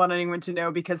they didn't want anyone to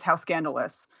know because how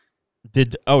scandalous.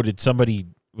 Did somebody,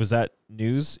 was that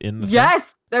news in the thing?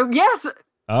 Yes, yes.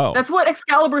 Oh, That's what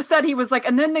Excalibur said. He was like,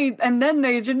 and then they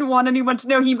didn't want anyone to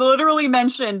know. He literally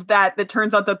mentioned that it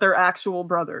turns out that they're actual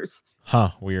brothers.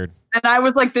 huh, weird. And I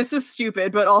was like, this is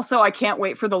stupid, but also I can't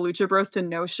wait for the Lucha Bros to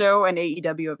no-show an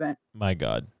AEW event. My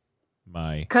God.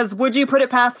 My Because would you put it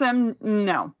past them?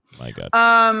 No.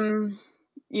 God.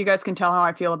 You guys can tell how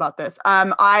I feel about this.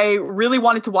 I really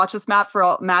wanted to watch this match for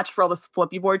all the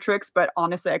Flippy Boy tricks, but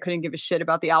honestly, I couldn't give a shit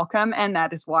about the outcome, and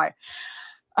that is why.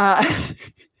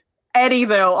 Eddie,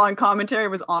 though, on commentary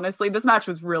this match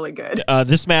was really good.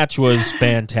 This match was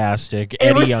fantastic.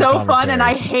 It was Eddie on so fun, and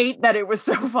I commentary. hate that it was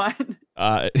so fun.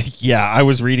 Yeah, I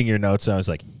was reading your notes and I was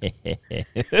like,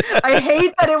 I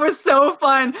hate that it was so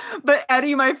fun. But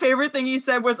Eddie, my favorite thing he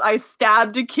said was, I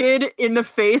stabbed a kid in the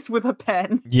face with a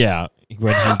pen. yeah,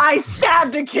 when I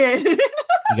stabbed a kid.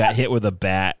 he got hit with a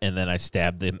bat and then I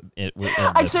stabbed him in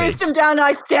the I chased face. him down and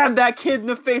I stabbed that kid in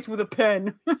the face with a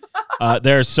pen.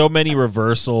 There are so many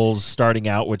reversals starting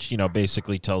out, which,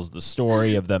 basically tells the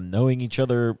story of them knowing each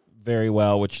other very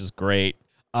well, which is great.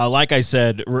 Like I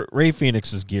said, Rey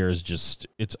Fenix's gear is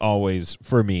it's always,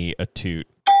 for me, a toot.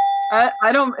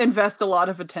 I don't invest a lot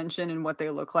of attention in what they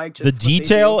look like. Just The what they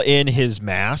detail do. in his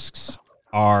masks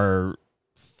are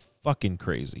fucking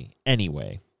crazy.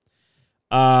 Anyway,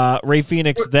 Rey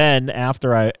Fenix then,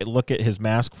 after I look at his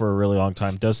mask for a really long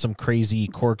time, does some crazy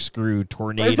corkscrew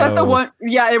tornado. Is that the one?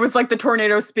 Yeah, it was like the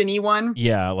tornado spinny one.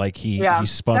 Yeah, like he Yeah,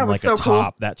 spun that was like so a cool.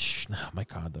 top. Oh my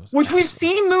God, that was Which we've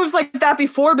excellent. seen moves like that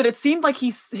before, but it seemed like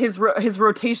his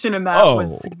rotation amount Oh.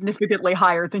 was significantly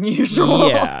higher than usual.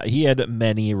 Yeah, he had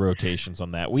many rotations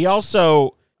on that. We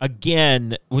also,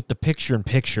 again, with the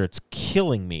picture-in-picture, it's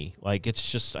killing me. Like,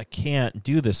 it's just, I can't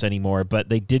do this anymore. But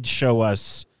they did show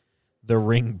us the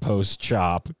ring post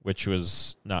chop, which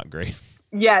was not great.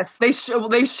 Yes, they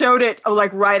showed it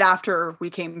like right after we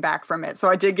came back from it, so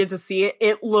I did get to see it.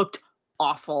 It looked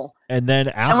awful, And then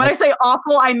and when I say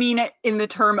awful, I mean it in the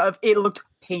term of it looked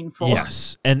painful.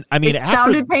 yes, and I mean, it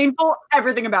sounded painful.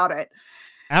 Everything about it.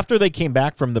 after they came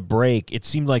back from the break, it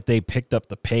seemed like they picked up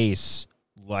the pace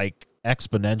like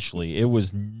exponentially. It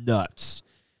was nuts.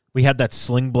 We had that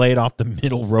sling blade off the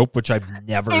middle rope, which I've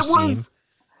never seen.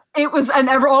 And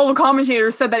all the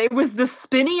commentators said that it was the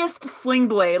spinniest sling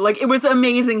blade. Like, it was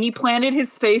amazing. He planted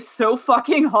his face so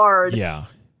fucking hard Yeah.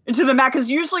 into the mat, because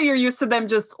usually you're used to them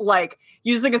just like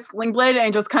using a sling blade and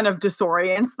it just kind of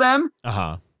disorients them.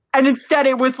 Uh-huh. And instead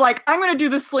it was like, I'm going to do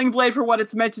the sling blade for what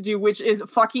it's meant to do, which is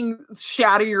fucking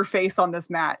shatter your face on this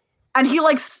mat. And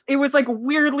it was like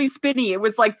weirdly spinny. It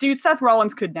was like, dude, Seth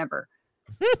Rollins could never.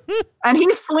 And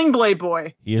he's sling blade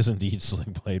boy. He is indeed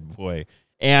Sling Blade Boy.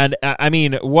 And I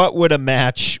mean, what would a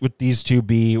match with these two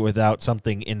be without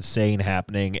something insane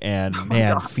happening? And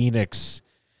man, God. Phoenix,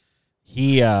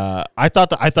 I thought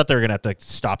they were gonna have to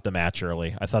stop the match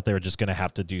early. I thought they were just gonna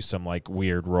have to do some like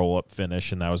weird roll up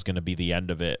finish, and that was gonna be the end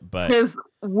of it. But His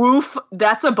woof,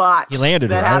 that's a botch. he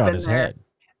landed that right on happened his there. head.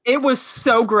 It was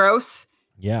so gross.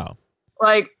 Yeah.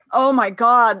 Like, oh my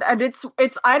God. And it's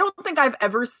I don't think I've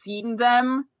ever seen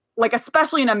them, like,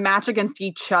 especially in a match against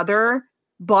each other,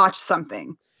 botch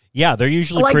something. Yeah, they're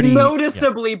usually Like, pretty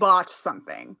noticeably botch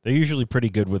something. They're usually pretty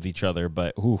good with each other,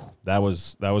 but that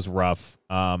was rough.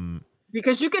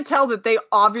 Because you could tell that they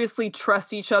obviously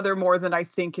trust each other more than I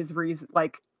think is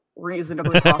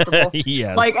reasonably possible.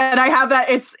 Yes. Like, and I have that,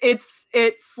 it's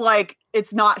like,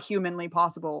 it's not humanly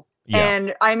possible Yeah.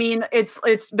 And I mean,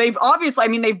 they've obviously, I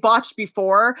mean, they've botched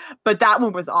before, but that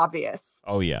one was obvious.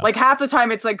 Oh yeah. Like half the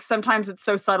time it's like, sometimes it's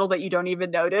so subtle that you don't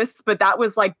even notice, but that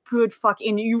was like good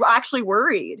fucking, you were actually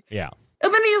worried. Yeah.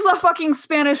 And then he's a fucking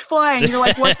Spanish fly and you're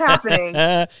like, what's happening?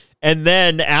 And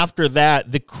then after that,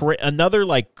 another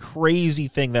like crazy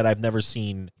thing that I've never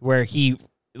seen where he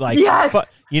like,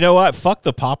 yes. You know what? Fuck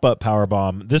the pop-up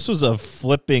powerbomb. This was a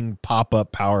flipping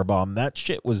pop-up powerbomb. That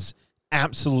shit was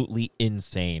absolutely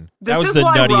insane. This that was is the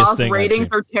why nuttiest Raw's thing. ratings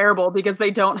are terrible because they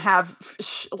don't have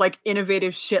like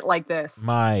innovative shit like this.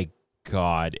 My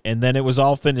God. And then it was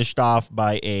all finished off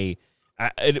by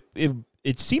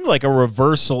it seemed like a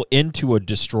reversal into a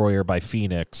destroyer by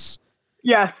Phoenix.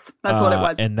 Yes, that's what it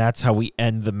was. And that's how we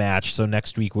end the match. So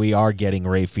next week we are getting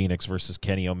Rey Fenix versus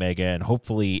Kenny Omega, and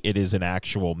hopefully it is an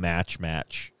actual match.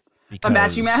 A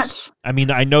matchy match? I mean,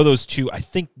 I know those two. I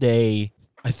think they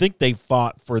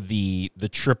fought for the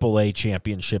AAA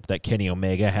championship that Kenny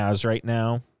Omega has right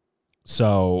now.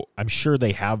 So I'm sure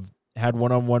they have had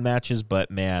one-on-one matches,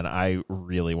 but man, I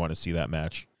really want to see that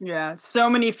match. Yeah, so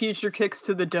many future kicks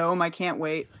to the dome. I can't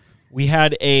wait. We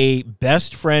had a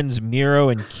best friends Miro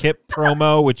and Kip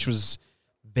promo, which was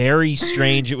very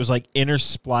strange. It was like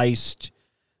interspliced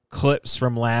clips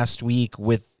from last week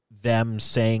with them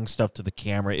saying stuff to the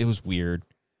camera. It was weird.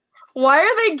 Why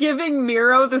are they giving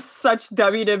Miro this such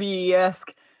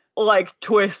WWE-esque like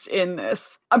twist in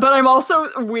this? But I'm also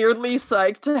weirdly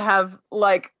psyched to have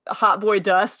like Hot Boy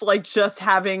Dust like just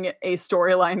having a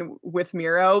storyline with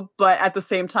Miro, but at the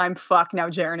same time, fuck, now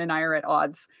Jaren and I are at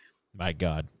odds. My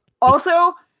God.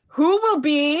 Also, who will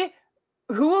be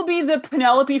the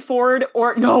Penelope Ford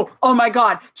or no? Oh my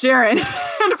God, Jaren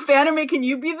and Fanime, can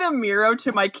you be the Miro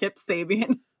to my Kip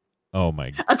Sabian? Oh my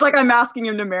God. That's like I'm asking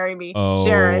him to marry me. Oh,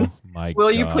 Jaren, my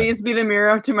will God. you please be the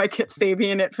Miro to my Kip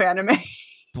Sabian at Fanime?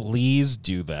 Please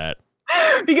do that.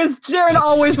 Because Jaren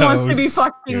always so wants to be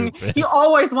fucking. stupid. He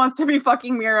always wants to be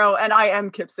fucking Miro, and I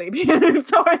am Kip Sabian.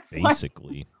 So it's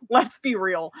Basically. like, let's be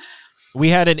real. We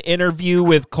had an interview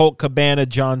with Colt Cabana,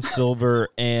 John Silver,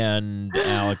 and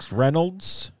Alex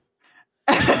Reynolds.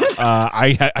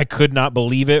 I could not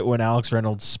believe it when Alex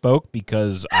Reynolds spoke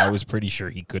because I was pretty sure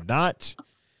he could not.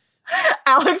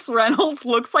 Alex Reynolds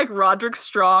looks like Roderick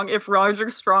Strong if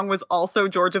Roderick Strong was also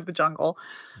George of the Jungle.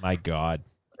 My God.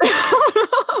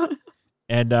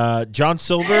 And John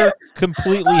Silver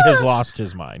completely has lost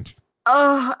his mind.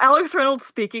 Alex Reynolds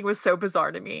speaking was so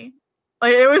bizarre to me.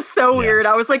 Like, it was so weird.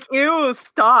 I was like, ew,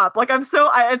 stop. Like, it's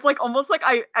like almost like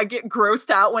I get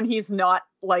grossed out when he's not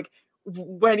like,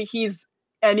 when he's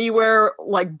anywhere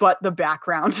like but the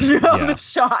background of the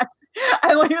shot.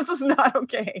 I'm like, this is not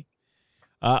okay.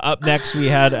 Up next, we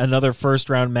had another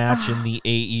first-round match in the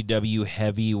AEW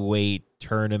Heavyweight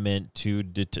Tournament to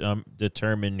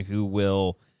determine who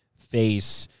will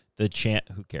face the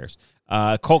Who cares?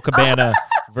 Colt Cabana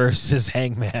versus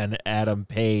Hangman Adam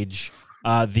Page.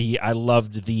 I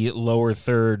loved the lower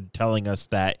third telling us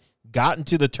that got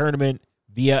into the tournament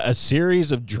via a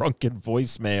series of drunken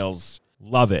voicemails.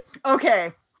 Love it.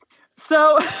 Okay,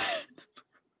 so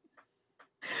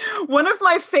one of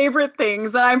my favorite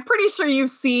things, and I'm pretty sure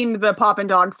you've seen the Poppin'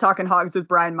 Dogs Talkin' Hogs with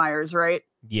Brian Myers, right?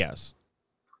 Yes.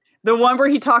 The one where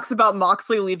he talks about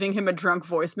Moxley leaving him a drunk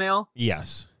voicemail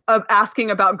Yes. of asking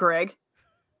about Greg.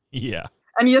 Yeah.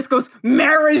 And he just goes,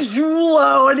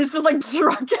 Marijulo, and it's just like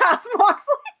drunk ass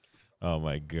Moxley. Oh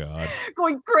my God.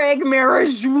 Going, Greg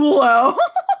Marijulo.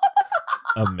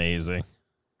 Amazing.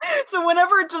 So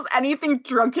whenever just anything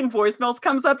drunken voicemails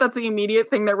comes up, that's the immediate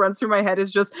thing that runs through my head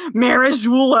is just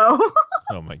Marijulo.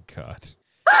 Oh my God.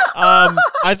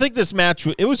 I think this match,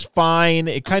 it was fine.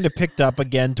 It kind of picked up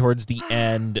again towards the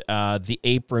end. The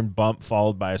apron bump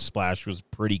followed by a splash was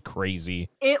pretty crazy.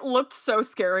 It looked so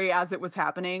scary as it was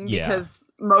happening because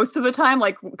most of the time,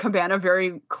 like, Cabana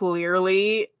very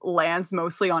clearly lands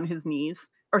mostly on his knees,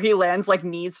 or he lands like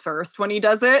knees first when he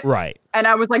does it. Right. And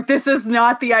I was like, this is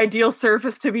not the ideal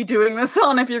surface to be doing this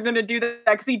on if you're going to do that,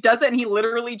 because he does it and he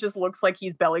literally just looks like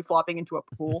he's belly flopping into a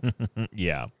pool.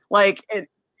 Yeah. Like,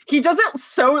 he does it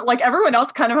so, like, everyone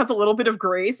else kind of has a little bit of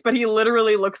grace, but he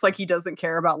literally looks like he doesn't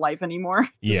care about life anymore.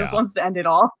 He just wants to end it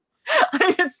all.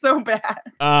 It's so bad.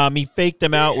 He faked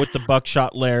him out with the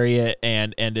buckshot lariat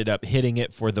and ended up hitting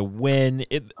it for the win.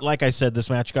 Like I said,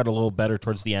 this match got a little better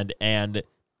towards the end. And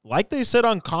like they said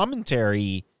on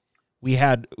commentary,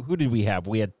 who did we have?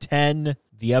 We had 10,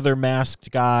 the other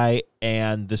masked guy,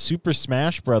 and the Super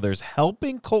Smash Brothers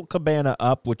helping Colt Cabana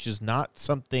up, which is not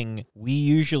something we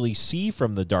usually see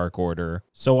from the Dark Order.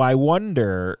 So I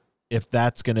wonder if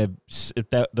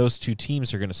those two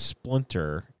teams are gonna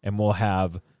splinter, and we'll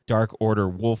have Dark Order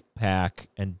Wolfpack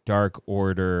and Dark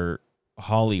Order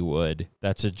Hollywood.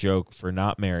 That's a joke for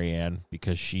not Marianne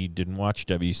because she didn't watch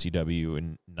WCW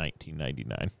in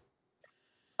 1999.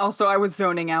 Also, I was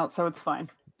zoning out, so it's fine.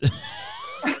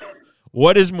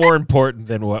 What is more important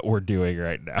than what we're doing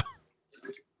right now?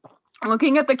 I'm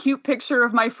looking at the cute picture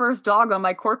of my first dog on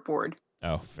my corkboard.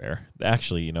 Oh, fair.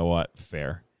 Actually, you know what?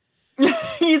 Fair.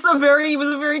 He was a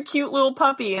very cute little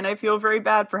puppy, and I feel very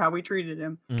bad for how we treated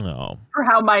him. No. Or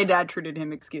how my dad treated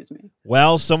him, excuse me.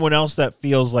 Well, someone else that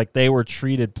feels like they were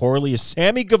treated poorly is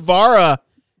Sammy Guevara,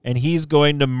 and he's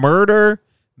going to murder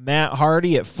Matt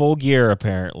Hardy at Full Gear,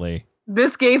 apparently.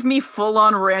 This gave me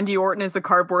full-on Randy Orton as a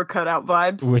cardboard cutout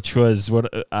vibes. Which was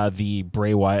the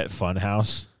Bray Wyatt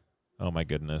Funhouse. Oh my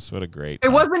goodness, what a great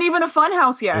time. It wasn't even a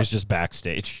funhouse yet. It was just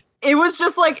backstage. It was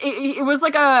just like it was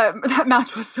like that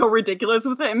match was so ridiculous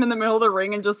with him in the middle of the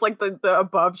ring and just like the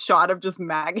above shot of just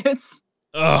maggots.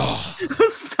 Ugh. It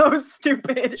was so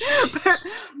stupid. But,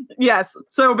 yes.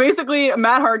 So basically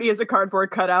Matt Hardy is a cardboard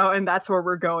cutout, and that's where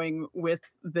we're going with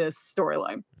this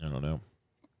storyline. I don't know.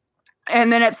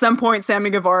 And then at some point Sammy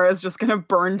Guevara is just gonna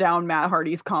burn down Matt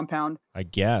Hardy's compound. I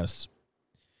guess.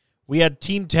 We had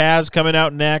Team Taz coming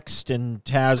out next, and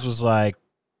Taz was like,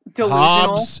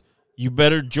 Delusional. Hobbs, you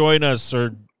better join us,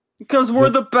 or because we're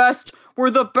the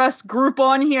best group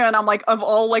on here. And I'm like, of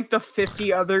all like the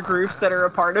 50 other groups that are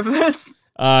a part of this.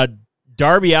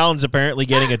 Darby Allin's apparently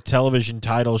getting a television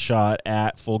title shot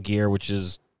at Full Gear, which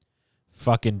is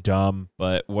fucking dumb,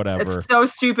 but whatever. It's so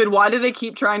stupid. Why do they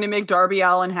keep trying to make Darby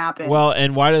Allin happen? Well,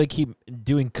 and why do they keep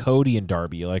doing Cody and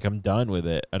Darby? Like, I'm done with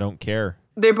it. I don't care.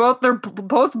 They're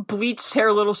both bleached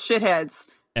hair little shitheads.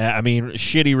 I mean,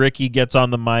 Shitty Ricky gets on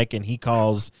the mic and he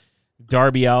calls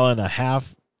Darby Allin a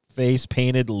half-face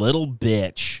painted little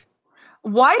bitch.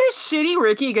 Why does Shitty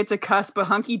Ricky get to cuss, but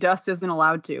Hunky Dust isn't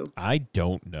allowed to? I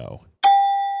don't know.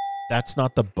 That's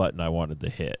not the button I wanted to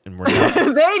hit, and we're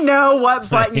not. They know what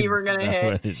button you were gonna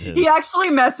hit. He actually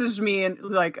messaged me in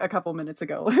like a couple minutes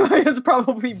ago. It's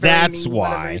probably that's mean,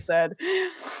 why he said.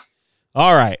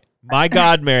 All right, my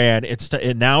God, Marianne,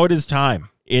 now it is time.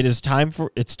 It's time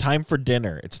for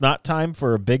dinner. It's not time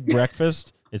for a big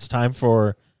breakfast. It's time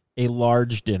for a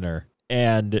large dinner.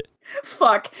 And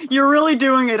fuck, you're really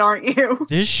doing it, aren't you?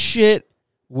 This shit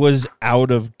was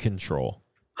out of control.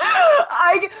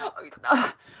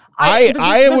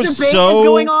 I was debate so is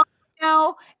going on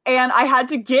now, and I had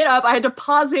to get up. I had to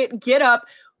pause it, get up,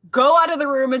 go out of the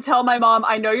room, and tell my mom,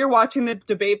 I know you're watching the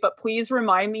debate, but please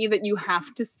remind me that you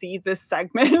have to see this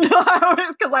segment.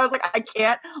 Because I was like, I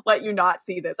can't let you not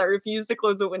see this. I refuse to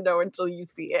close the window until you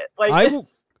see it.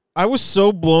 I was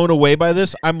so blown away by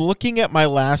this. I'm looking at my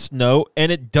last note,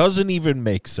 and it doesn't even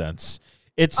make sense.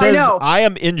 It says, I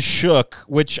am in shook,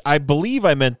 which I believe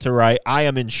I meant to write, I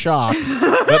am in shock,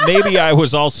 but maybe I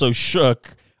was also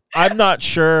shook. I'm not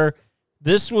sure.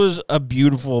 This was a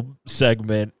beautiful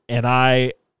segment, and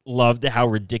I loved how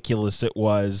ridiculous it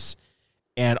was.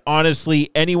 And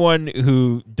honestly, anyone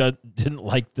who didn't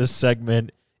like this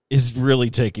segment is really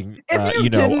taking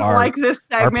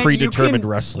our predetermined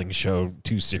wrestling show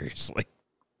too seriously.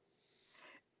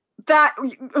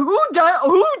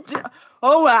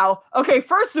 Oh wow. Okay,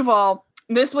 first of all,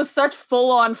 this was such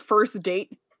full-on first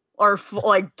date or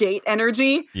date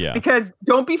energy. Yeah. Because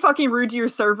don't be fucking rude to your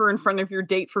server in front of your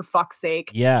date, for fuck's sake.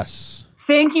 Yes.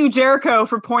 Thank you, Jericho,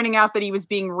 for pointing out that he was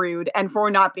being rude and for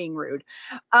not being rude.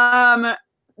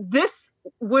 This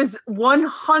was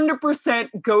 100%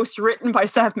 ghost written by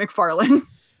Seth MacFarlane.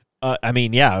 I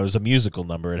mean, yeah, it was a musical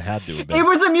number. It had to have been. It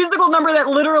was a musical number that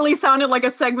literally sounded like a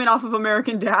segment off of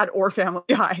American Dad or Family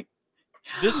Guy.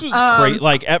 This was great.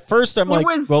 Like at first, I'm like,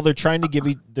 well, they're trying to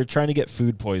get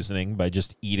food poisoning by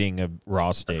just eating a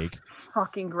raw steak.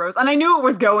 Fucking gross. And I knew it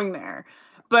was going there,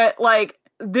 but like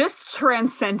this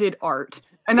transcended art,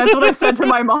 and that's what I said to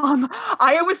my mom.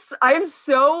 I am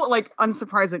so like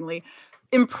unsurprisingly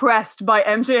impressed by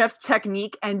MJF's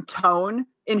technique and tone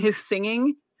in his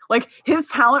singing. Like, his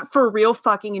talent for real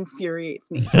fucking infuriates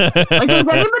me. Like, does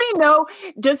anybody know,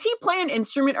 does he play an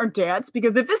instrument or dance?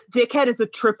 Because if this dickhead is a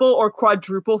triple or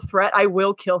quadruple threat, I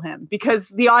will kill him. Because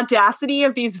the audacity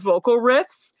of these vocal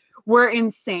riffs were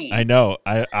insane. I know.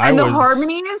 The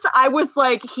harmonies, I was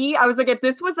like, if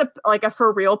this was a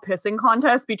for real pissing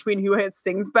contest between who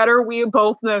sings better, we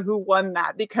both know who won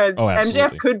that, because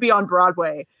MJF could be on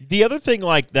Broadway. The other thing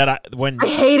I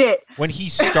hate it. When he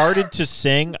started to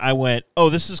sing, I went, oh,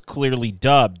 this is clearly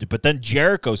dubbed. But then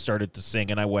Jericho started to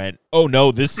sing and I went, oh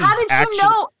no, this is actually...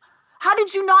 How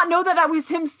did you not know that was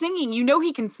him singing? You know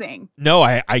he can sing. No,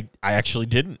 I actually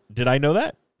didn't. Did I know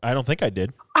that? I don't think I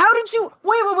did. How did you...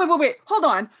 Wait. Hold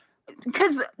on.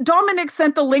 Because Dominic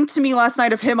sent the link to me last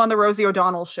night of him on the Rosie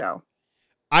O'Donnell show.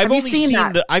 I've Have you only seen seen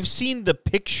that? I've seen the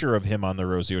picture of him on the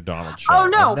Rosie O'Donnell show. Oh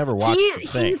no, I've never watched the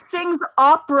thing. he sings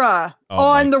opera Oh,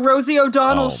 on my- the Rosie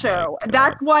O'Donnell oh, my show.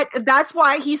 God. That's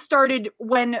why he started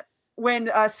when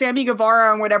Sammy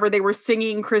Guevara and whatever they were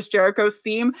singing Chris Jericho's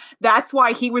theme. That's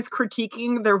why he was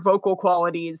critiquing their vocal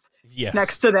qualities Yes.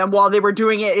 next to them while they were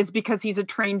doing it, is because he's a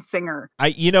trained singer.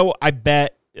 I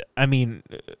bet. I mean,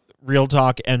 real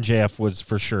talk. MJF was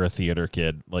for sure a theater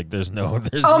kid. Like, there's Oh no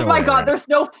my way god, around it. there's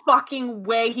no fucking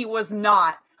way he was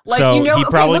not. Like, So you know, he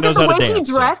probably look knows at the how to way dance,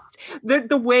 he dressed.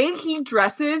 The way he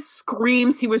dresses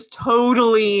screams he was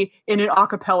totally in an a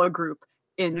cappella group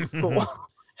in school.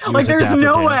 He Like, was a there's Dapper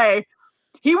no Dan. way.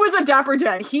 He was a Dapper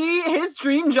Dan. His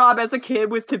dream job as a kid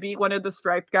was to be one of the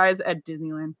striped guys at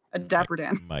Disneyland, a Dapper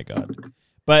Dan. My God.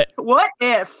 But What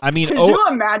if? I mean, Could you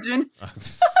imagine?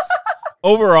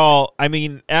 overall, I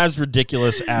mean, as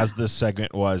ridiculous as this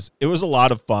segment was, it was a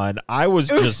lot of fun. I was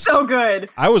It was just so good.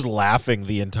 I was laughing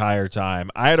the entire time.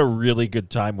 I had a really good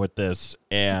time with this.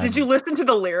 And Did you listen to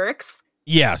the lyrics?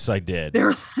 Yes, I did. They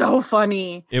were so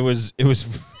funny. It was it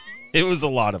was a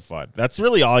lot of fun. That's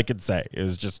really all I could say. It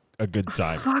was just a good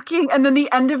time. Fucking, and then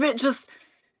the end of it, just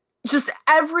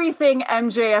everything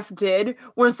MJF did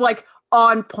was like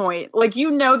on point. Like,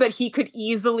 you know that he could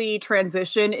easily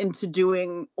transition into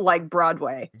doing like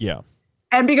Broadway. Yeah.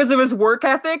 And because of his work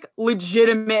ethic,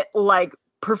 legitimate like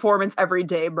performance every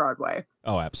day Broadway.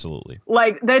 Oh, absolutely.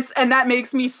 Like, that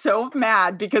makes me so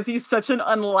mad because he's such an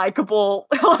unlikable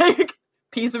like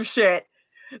piece of shit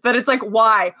that it's like,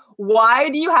 why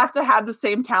do you have to have the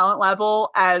same talent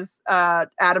level as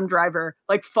Adam Driver?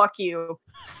 Like, fuck you.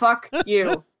 Fuck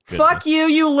you,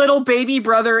 you little baby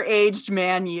brother aged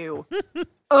man, you.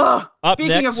 Ugh. Up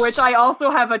Speaking next- of which, I also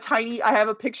have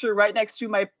a picture right next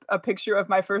to a picture of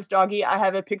my first doggy. I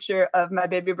have a picture of my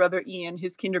baby brother Ian,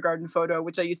 his kindergarten photo,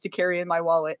 which I used to carry in my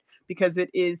wallet because it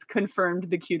is confirmed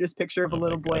the cutest picture of Oh a my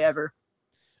little boy God. ever.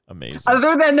 Amazing.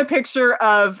 Other than the picture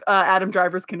of Adam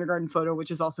Driver's kindergarten photo,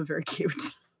 which is also very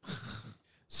cute.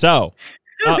 So,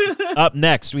 up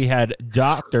next, we had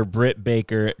Dr. Britt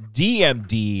Baker,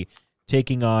 DMD,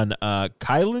 taking on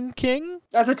Kylan King.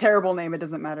 That's a terrible name. It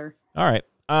doesn't matter. All right.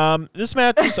 This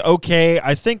match was okay.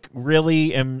 I think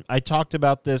really, and I talked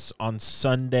about this on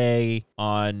Sunday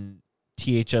on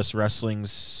THS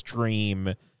Wrestling's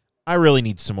stream. I really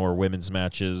need some more women's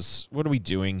matches. What are we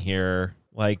doing here?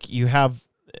 Like,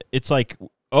 it's like,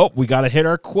 oh, we got to hit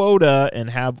our quota and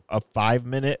have a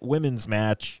 5-minute women's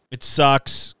match. It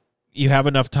sucks. You have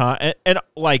enough time. And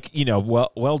like,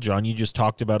 well, John, you just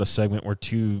talked about a segment where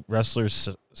two wrestlers,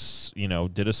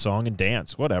 did a song and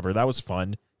dance. Whatever. That was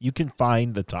fun. You can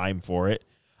find the time for it.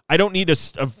 I don't need a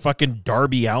fucking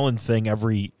Darby Allin thing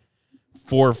every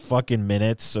 4 fucking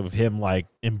minutes of him like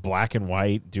in black and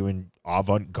white doing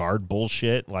avant-garde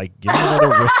bullshit. Like, give me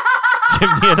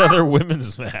another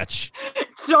women's match.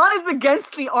 John is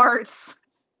against the arts.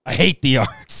 I hate the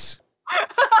arts.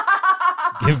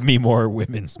 Give me more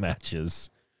women's matches.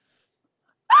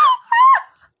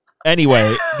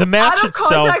 Anyway, the match Out of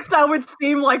itself, context, that would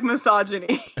seem like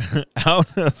misogyny. out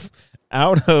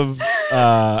of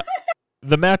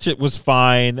the match, it was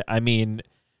fine. I mean,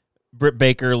 Britt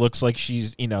Baker looks like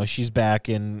she's back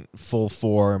in full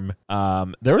form.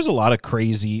 There was a lot of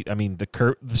crazy. I mean,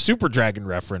 the Super Dragon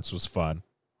reference was fun.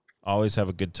 Always have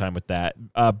a good time with that.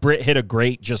 Britt hit a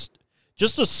great, just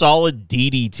a solid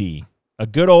DDT. A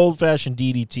good old-fashioned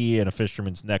DDT and a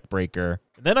fisherman's neck breaker.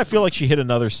 And then I feel like she hit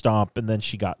another stomp, and then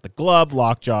she got the glove,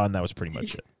 lockjaw, and that was pretty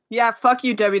much it. Yeah, fuck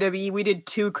you, WWE. We did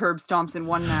 2 curb stomps in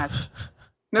one match.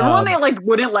 Remember when they like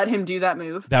wouldn't let him do that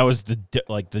move? That was the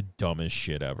dumbest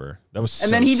shit ever. That was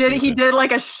And then he did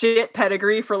like a shit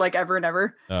pedigree for like ever and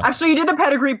ever. Actually, he did the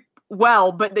pedigree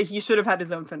well, but he should have had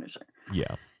his own finisher.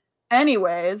 Yeah.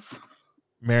 Anyways,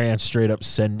 Marianne straight up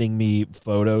sending me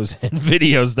photos and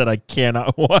videos that I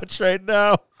cannot watch right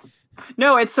now.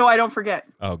 no, it's so I don't forget.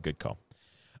 Oh, good call.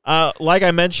 Like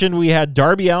I mentioned, we had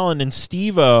Darby Allin and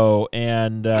Steve-O,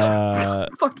 and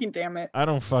Fucking damn it. I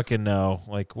don't fucking know.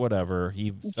 Like, whatever.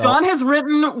 John has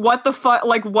written what the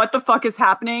fuck is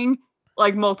happening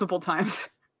like multiple times.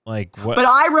 Like, what? But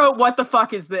I wrote what the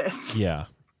fuck is this? Yeah.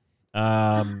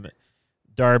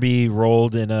 Darby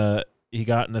he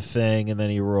got in a thing, and then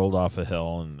he rolled off a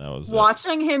hill, and that was it.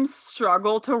 Watching him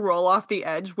struggle to roll off the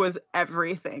edge was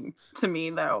everything to me,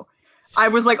 though. I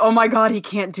was like, oh my god, he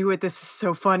can't do it. This is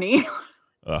so funny.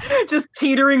 Just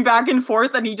teetering back and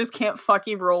forth, and he just can't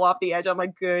fucking roll off the edge. I'm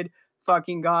like, good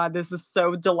fucking god, this is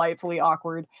so delightfully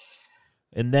awkward.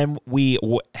 And then we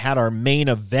had our main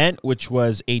event, which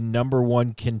was a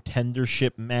 #1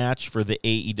 contendership match for the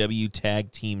AEW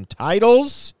Tag Team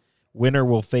titles. Winner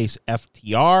will face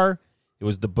FTR. It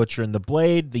was the Butcher and the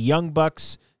Blade, the Young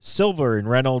Bucks, Silver and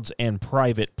Reynolds, and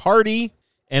Private Party.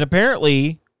 And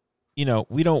apparently,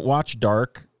 we don't watch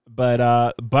Dark,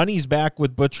 but Bunny's back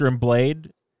with Butcher and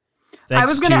Blade. I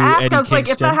was going to ask, Eddie I was Kingston. like,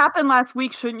 if that happened last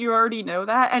week, shouldn't you already know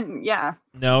that? And yeah.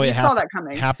 No, it saw that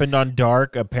coming. Happened on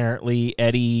Dark. Apparently,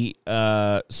 Eddie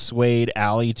swayed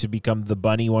Allie to become the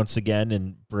Bunny once again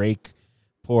and break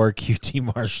poor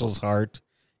QT Marshall's heart.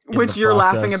 Which you're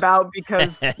laughing about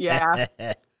because, yeah.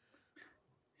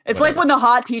 It's like when the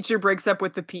hot teacher breaks up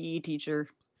with the PE teacher.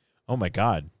 Oh, my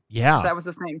God. Yeah. That was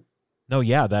the thing. No,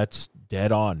 yeah, that's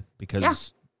dead on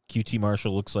because QT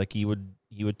Marshall looks like he would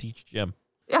teach Jim.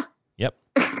 Yeah. Yep.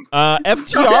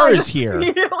 FTR is here,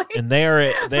 and they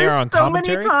are on so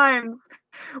commentary. So many times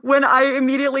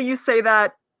when you say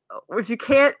that, if you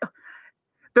can't,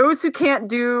 those who can't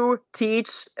do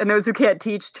teach, and those who can't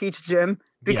teach Jim,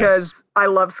 because I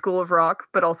love School of Rock,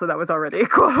 but also that was already a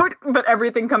quote. But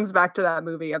everything comes back to that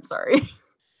movie. I'm sorry.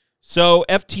 So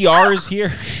FTR is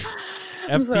here.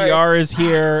 FTR is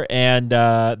here, and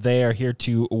they are here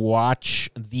to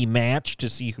watch the match to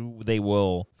see who they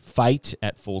will fight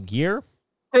at Full Gear.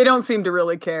 They don't seem to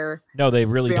really care. No, they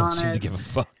really don't seem to give a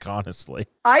fuck, honestly.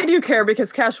 I do care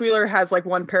because Cash Wheeler has like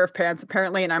one pair of pants,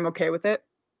 apparently, and I'm okay with it.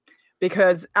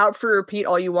 Because out for repeat,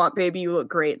 all you want, baby, you look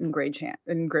great in gray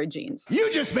jeans.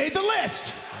 You just made the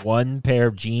list. One pair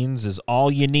of jeans is all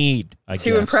you need, I guess.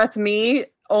 To impress me,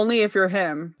 only if you're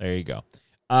him. There you go.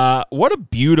 What a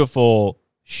beautiful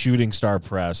shooting star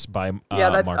press by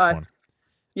that's Mark us. One.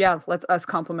 Yeah, that's us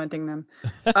complimenting them.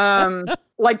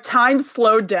 Like time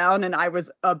slowed down and I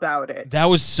was about it. That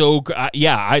was so good.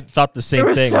 Yeah, I thought the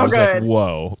same thing. So I was good. like,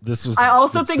 whoa, this was I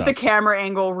also good think stuff. the camera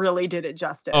angle really did it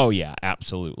justice. Oh, yeah,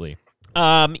 absolutely. This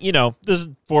is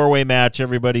a 4-way match.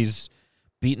 Everybody's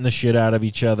beating the shit out of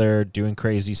each other, doing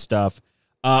crazy stuff.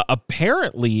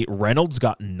 Apparently, Reynolds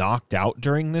got knocked out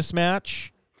during this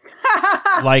match.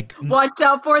 Like, watch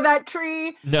out for that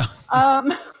tree. No,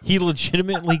 he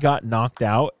legitimately got knocked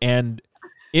out, and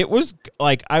it was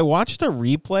like I watched a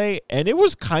replay, and it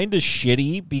was kind of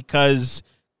shitty because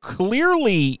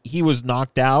clearly he was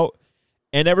knocked out,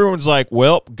 and everyone's like,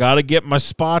 "Well, gotta get my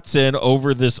spots in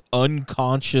over this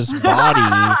unconscious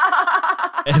body."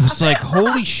 And it was like,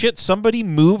 holy shit, somebody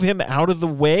move him out of the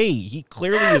way. He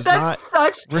clearly is not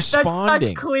responding. That's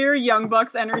such clear Young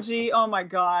Bucks energy. Oh, my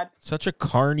God. Such a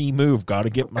carny move. Got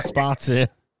to get my spots in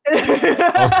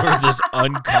over this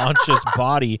unconscious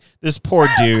body. This poor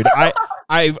dude.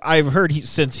 I've heard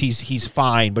since he's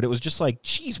fine, but it was just like,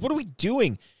 geez, what are we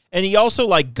doing? And he also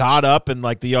like got up and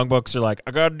like the Young Bucks are like,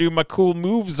 I got to do my cool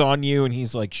moves on you. And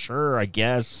he's like, sure, I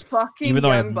guess. Fucking even though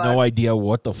I have no idea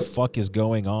what the fuck is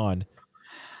going on.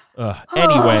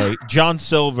 Anyway, John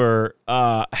Silver,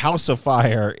 House of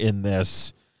Fire in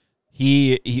this.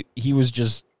 He was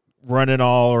just running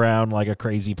all around like a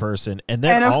crazy person. And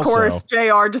then of also, course,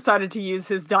 JR decided to use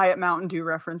his Diet Mountain Dew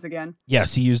reference again.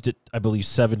 Yes, he used it, I believe,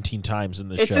 17 times in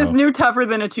the show. It's his new tougher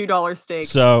than a $2 steak.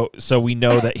 So we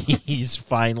know that he's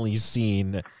finally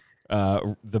seen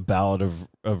the Ballad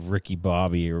of Ricky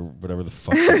Bobby or whatever the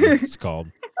fuck it's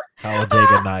called.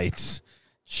 Talladega Nights.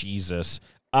 Jesus.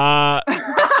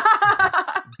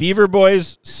 Beaver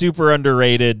Boys, super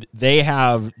underrated. They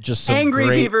have just some angry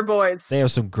great, Beaver Boys. They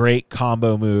have some great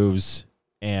combo moves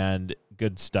and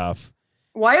good stuff.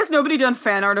 Why has nobody done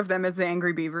fan art of them as the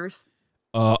Angry Beavers?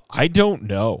 I don't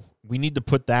know. We need to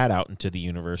put that out into the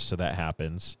universe so that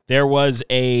happens. There was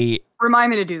Remind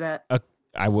me to do that.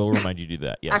 I will remind you to do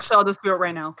that, yes. Actually, I'll just do it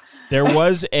right now. There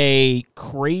was a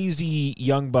crazy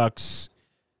Young Bucks,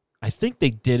 I think they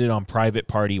did it on Private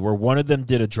Party, where one of them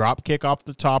did a drop kick off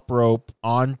the top rope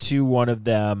onto one of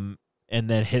them and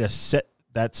then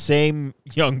that same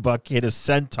Young Buck hit a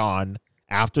senton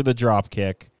after the drop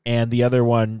kick, and the other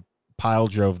one pile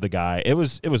drove the guy. It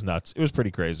was nuts. It was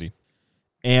pretty crazy.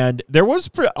 And there was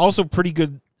also pretty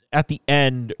good at the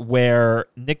end where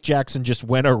Nick Jackson just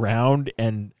went around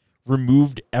and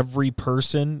removed every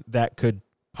person that could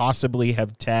possibly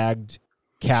have tagged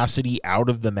Cassidy out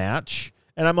of the match.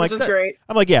 And I'm like, great.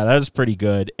 I'm like, yeah, that was pretty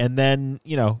good. And then,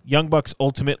 Young Bucks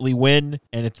ultimately win,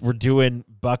 and we're doing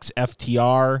Bucks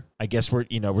FTR. I guess we're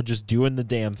just doing the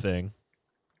damn thing.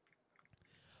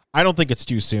 I don't think it's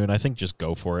too soon. I think just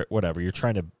go for it. Whatever. You're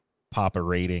trying to pop a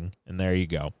rating, and there you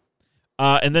go.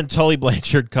 And then Tully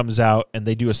Blanchard comes out, and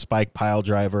they do a spike pile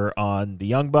driver on the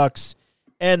Young Bucks,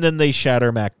 and then they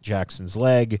shatter Mac Jackson's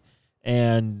leg,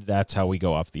 and that's how we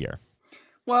go off the air.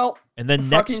 Well, and then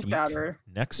next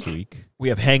week, we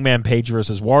have Hangman Page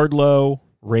versus Wardlow,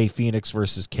 Rey Fenix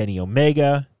versus Kenny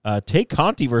Omega, Tay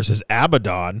Conti versus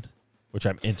Abaddon. which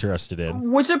I'm interested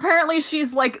in. Which apparently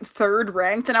she's like third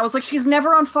ranked, and I was like, she's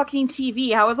never on fucking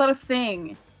TV. How is that a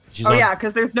thing? Yeah,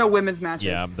 because there's no women's matches.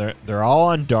 Yeah, they're all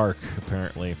on Dark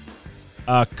apparently.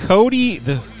 Cody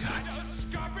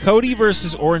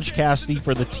versus Orange Cassidy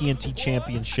for the TNT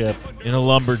Championship in a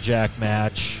lumberjack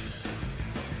match.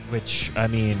 Which, I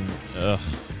mean,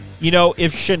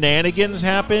 if shenanigans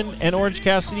happen and Orange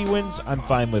Cassidy wins, I'm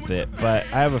fine with it. But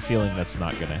I have a feeling that's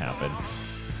not going to happen.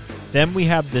 Then we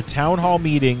have the town hall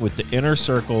meeting with the Inner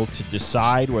Circle to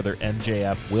decide whether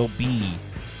MJF will be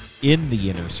in the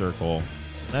Inner Circle.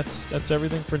 That's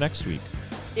everything for next week.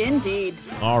 Indeed.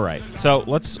 All right. So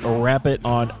let's wrap it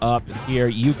on up here.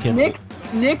 You can...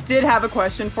 Nick did have a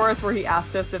question for us where he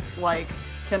asked us if,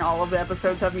 can all of the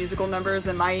episodes have musical numbers?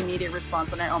 And my immediate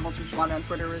response, and I almost responded on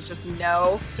Twitter, was just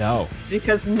no. No.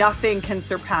 Because nothing can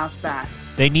surpass that.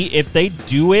 If they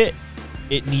do it,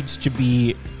 it needs to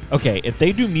be... Okay, if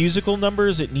they do musical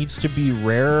numbers, it needs to be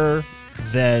rarer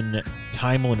than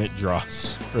time limit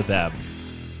draws for them.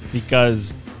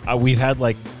 Because we've had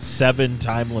 7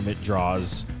 time limit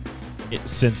draws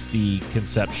since the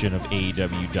conception of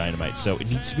AEW Dynamite. So it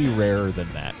needs to be rarer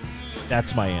than that.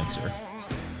 That's my answer.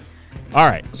 All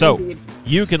right, so Indeed.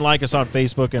 You can like us on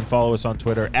Facebook and follow us on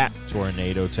Twitter at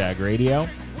Tornado Tag Radio.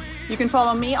 You can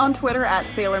follow me on Twitter at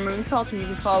Sailor Moonsalt, and you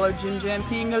can follow Jin Jam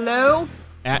Pingalo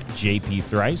at JP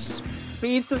Thrice.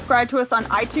 Please subscribe to us on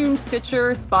iTunes,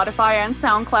 Stitcher, Spotify, and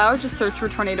SoundCloud. Just search for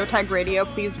Tornado Tag Radio.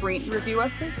 Please rate and review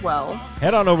us as well.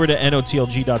 Head on over to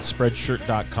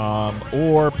notlg.spreadshirt.com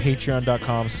or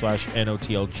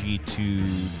patreon.com/notlg to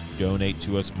donate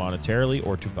to us monetarily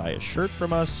or to buy a shirt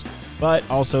from us. But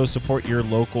also support your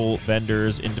local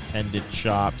vendors, independent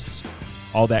shops,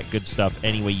 all that good stuff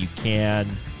any way you can.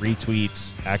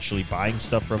 Retweets, actually buying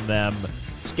stuff from them,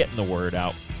 just getting the word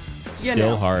out.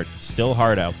 Still hard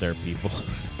out there, people.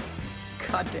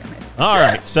 God damn it. All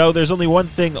right, so there's only one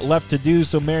thing left to do.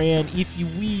 So, Marianne, if you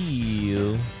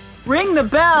will... Ring the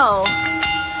bell!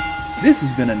 This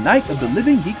has been a Night of the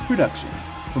Living Geeks production.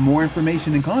 For more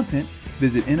information and content,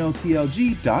 visit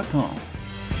notlg.com.